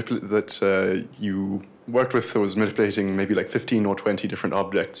robot was that you worked with was manipulating maybe like 15 or 20 different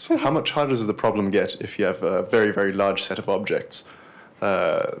objects. How much harder does the problem get if you have a very, very large set of objects?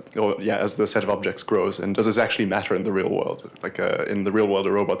 As the set of objects grows, and does this actually matter in the real world? Like in the real world,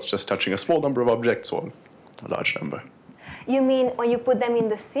 a robot's just touching a small number of objects or a large number? You mean when you put them in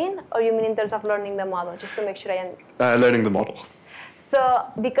the scene, or you mean in terms of learning the model? Just to make sure I learning the model. So,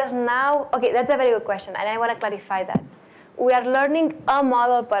 because now, okay, that's a very good question, and I want to clarify that. We are learning a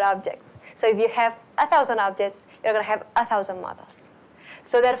model per object. So if you have 1,000 objects, you're going to have 1,000 models.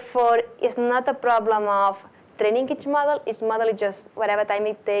 So therefore, it's not a problem of training each model. Each model is just whatever time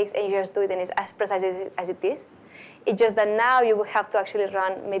it takes, and you just do it, and it's as precise as it is. It's just that now you will have to actually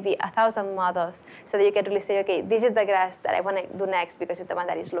run maybe 1,000 models so that you can really say, okay, this is the grass that I want to do next because it's the one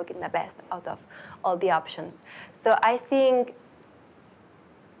that is looking the best out of all the options. So I think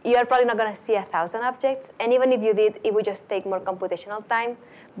you're probably not going to see 1,000 objects, and even if you did, it would just take more computational time.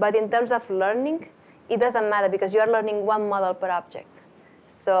 But in terms of learning, it doesn't matter because you're learning one model per object.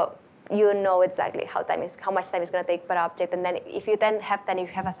 So you know exactly how much time it's going to take per object, and then if you then have 10, if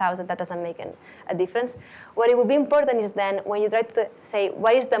you have 1,000, that doesn't make a difference. What it would be important is then when you try to say,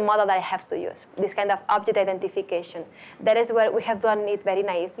 what is the model that I have to use? This kind of object identification. That is where we have done it very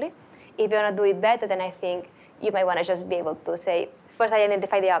naively. If you want to do it better, then I think you might want to just be able to say, first I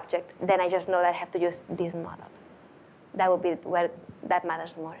identify the object, then I just know that I have to use this model. That would be where that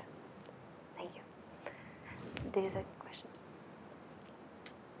matters more. Thank you. There is a question.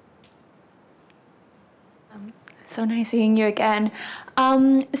 So nice seeing you again.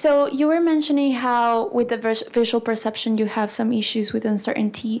 So you were mentioning how with the visual perception you have some issues with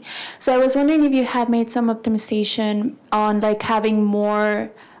uncertainty. So I was wondering if you had made some optimization on like having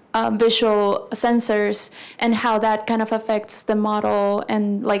more visual sensors and how that kind of affects the model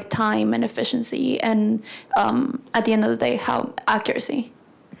and like time and efficiency and at the end of the day, how accuracy.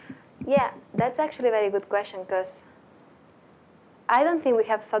 Yeah, that's actually a very good question because I don't think we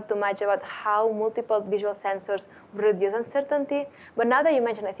have thought too much about how multiple visual sensors reduce uncertainty, but now that you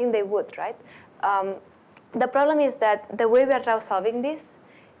mention, I think they would, right? The problem is that the way we are now solving this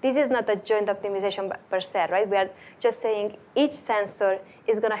is not a joint optimization per se, right? We are just saying each sensor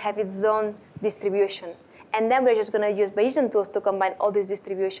is going to have its own distribution, and then we're just going to use Bayesian tools to combine all these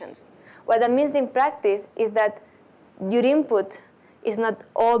distributions. What that means in practice is that your input is not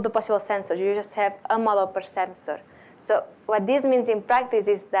all the possible sensors. You just have a model per sensor. So what this means in practice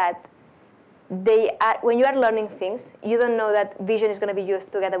is that when you are learning things, you don't know that vision is going to be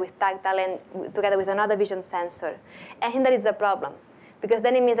used together with tactile and together with another vision sensor. And I think that is a problem, because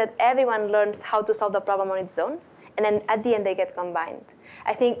then it means that everyone learns how to solve the problem on its own, and then at the end they get combined.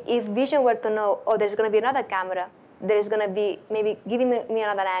 I think if vision were to know, oh, there's going to be another camera, there is going to be maybe giving me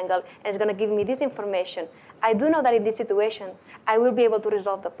another angle, and it's going to give me this information, I do know that in this situation, I will be able to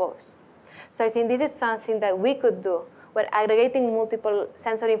resolve the pose. So I think this is something that we could do, where aggregating multiple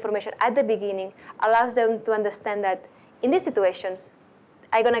sensory information at the beginning allows them to understand that in these situations,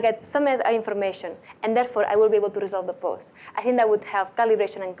 I'm going to get some information, and therefore I will be able to resolve the pose. I think that would help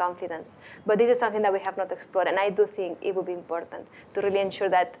calibration and confidence. But this is something that we have not explored, and I do think it would be important to really ensure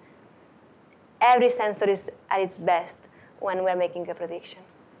that every sensor is at its best when we're making a prediction.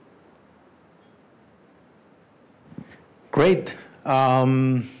 Great.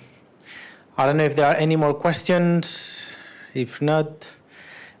 I don't know if there are any more questions. If not,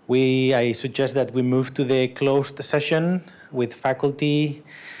 I suggest that we move to the closed session with faculty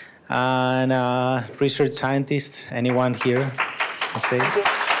and research scientists. Anyone here on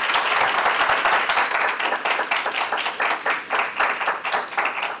stage?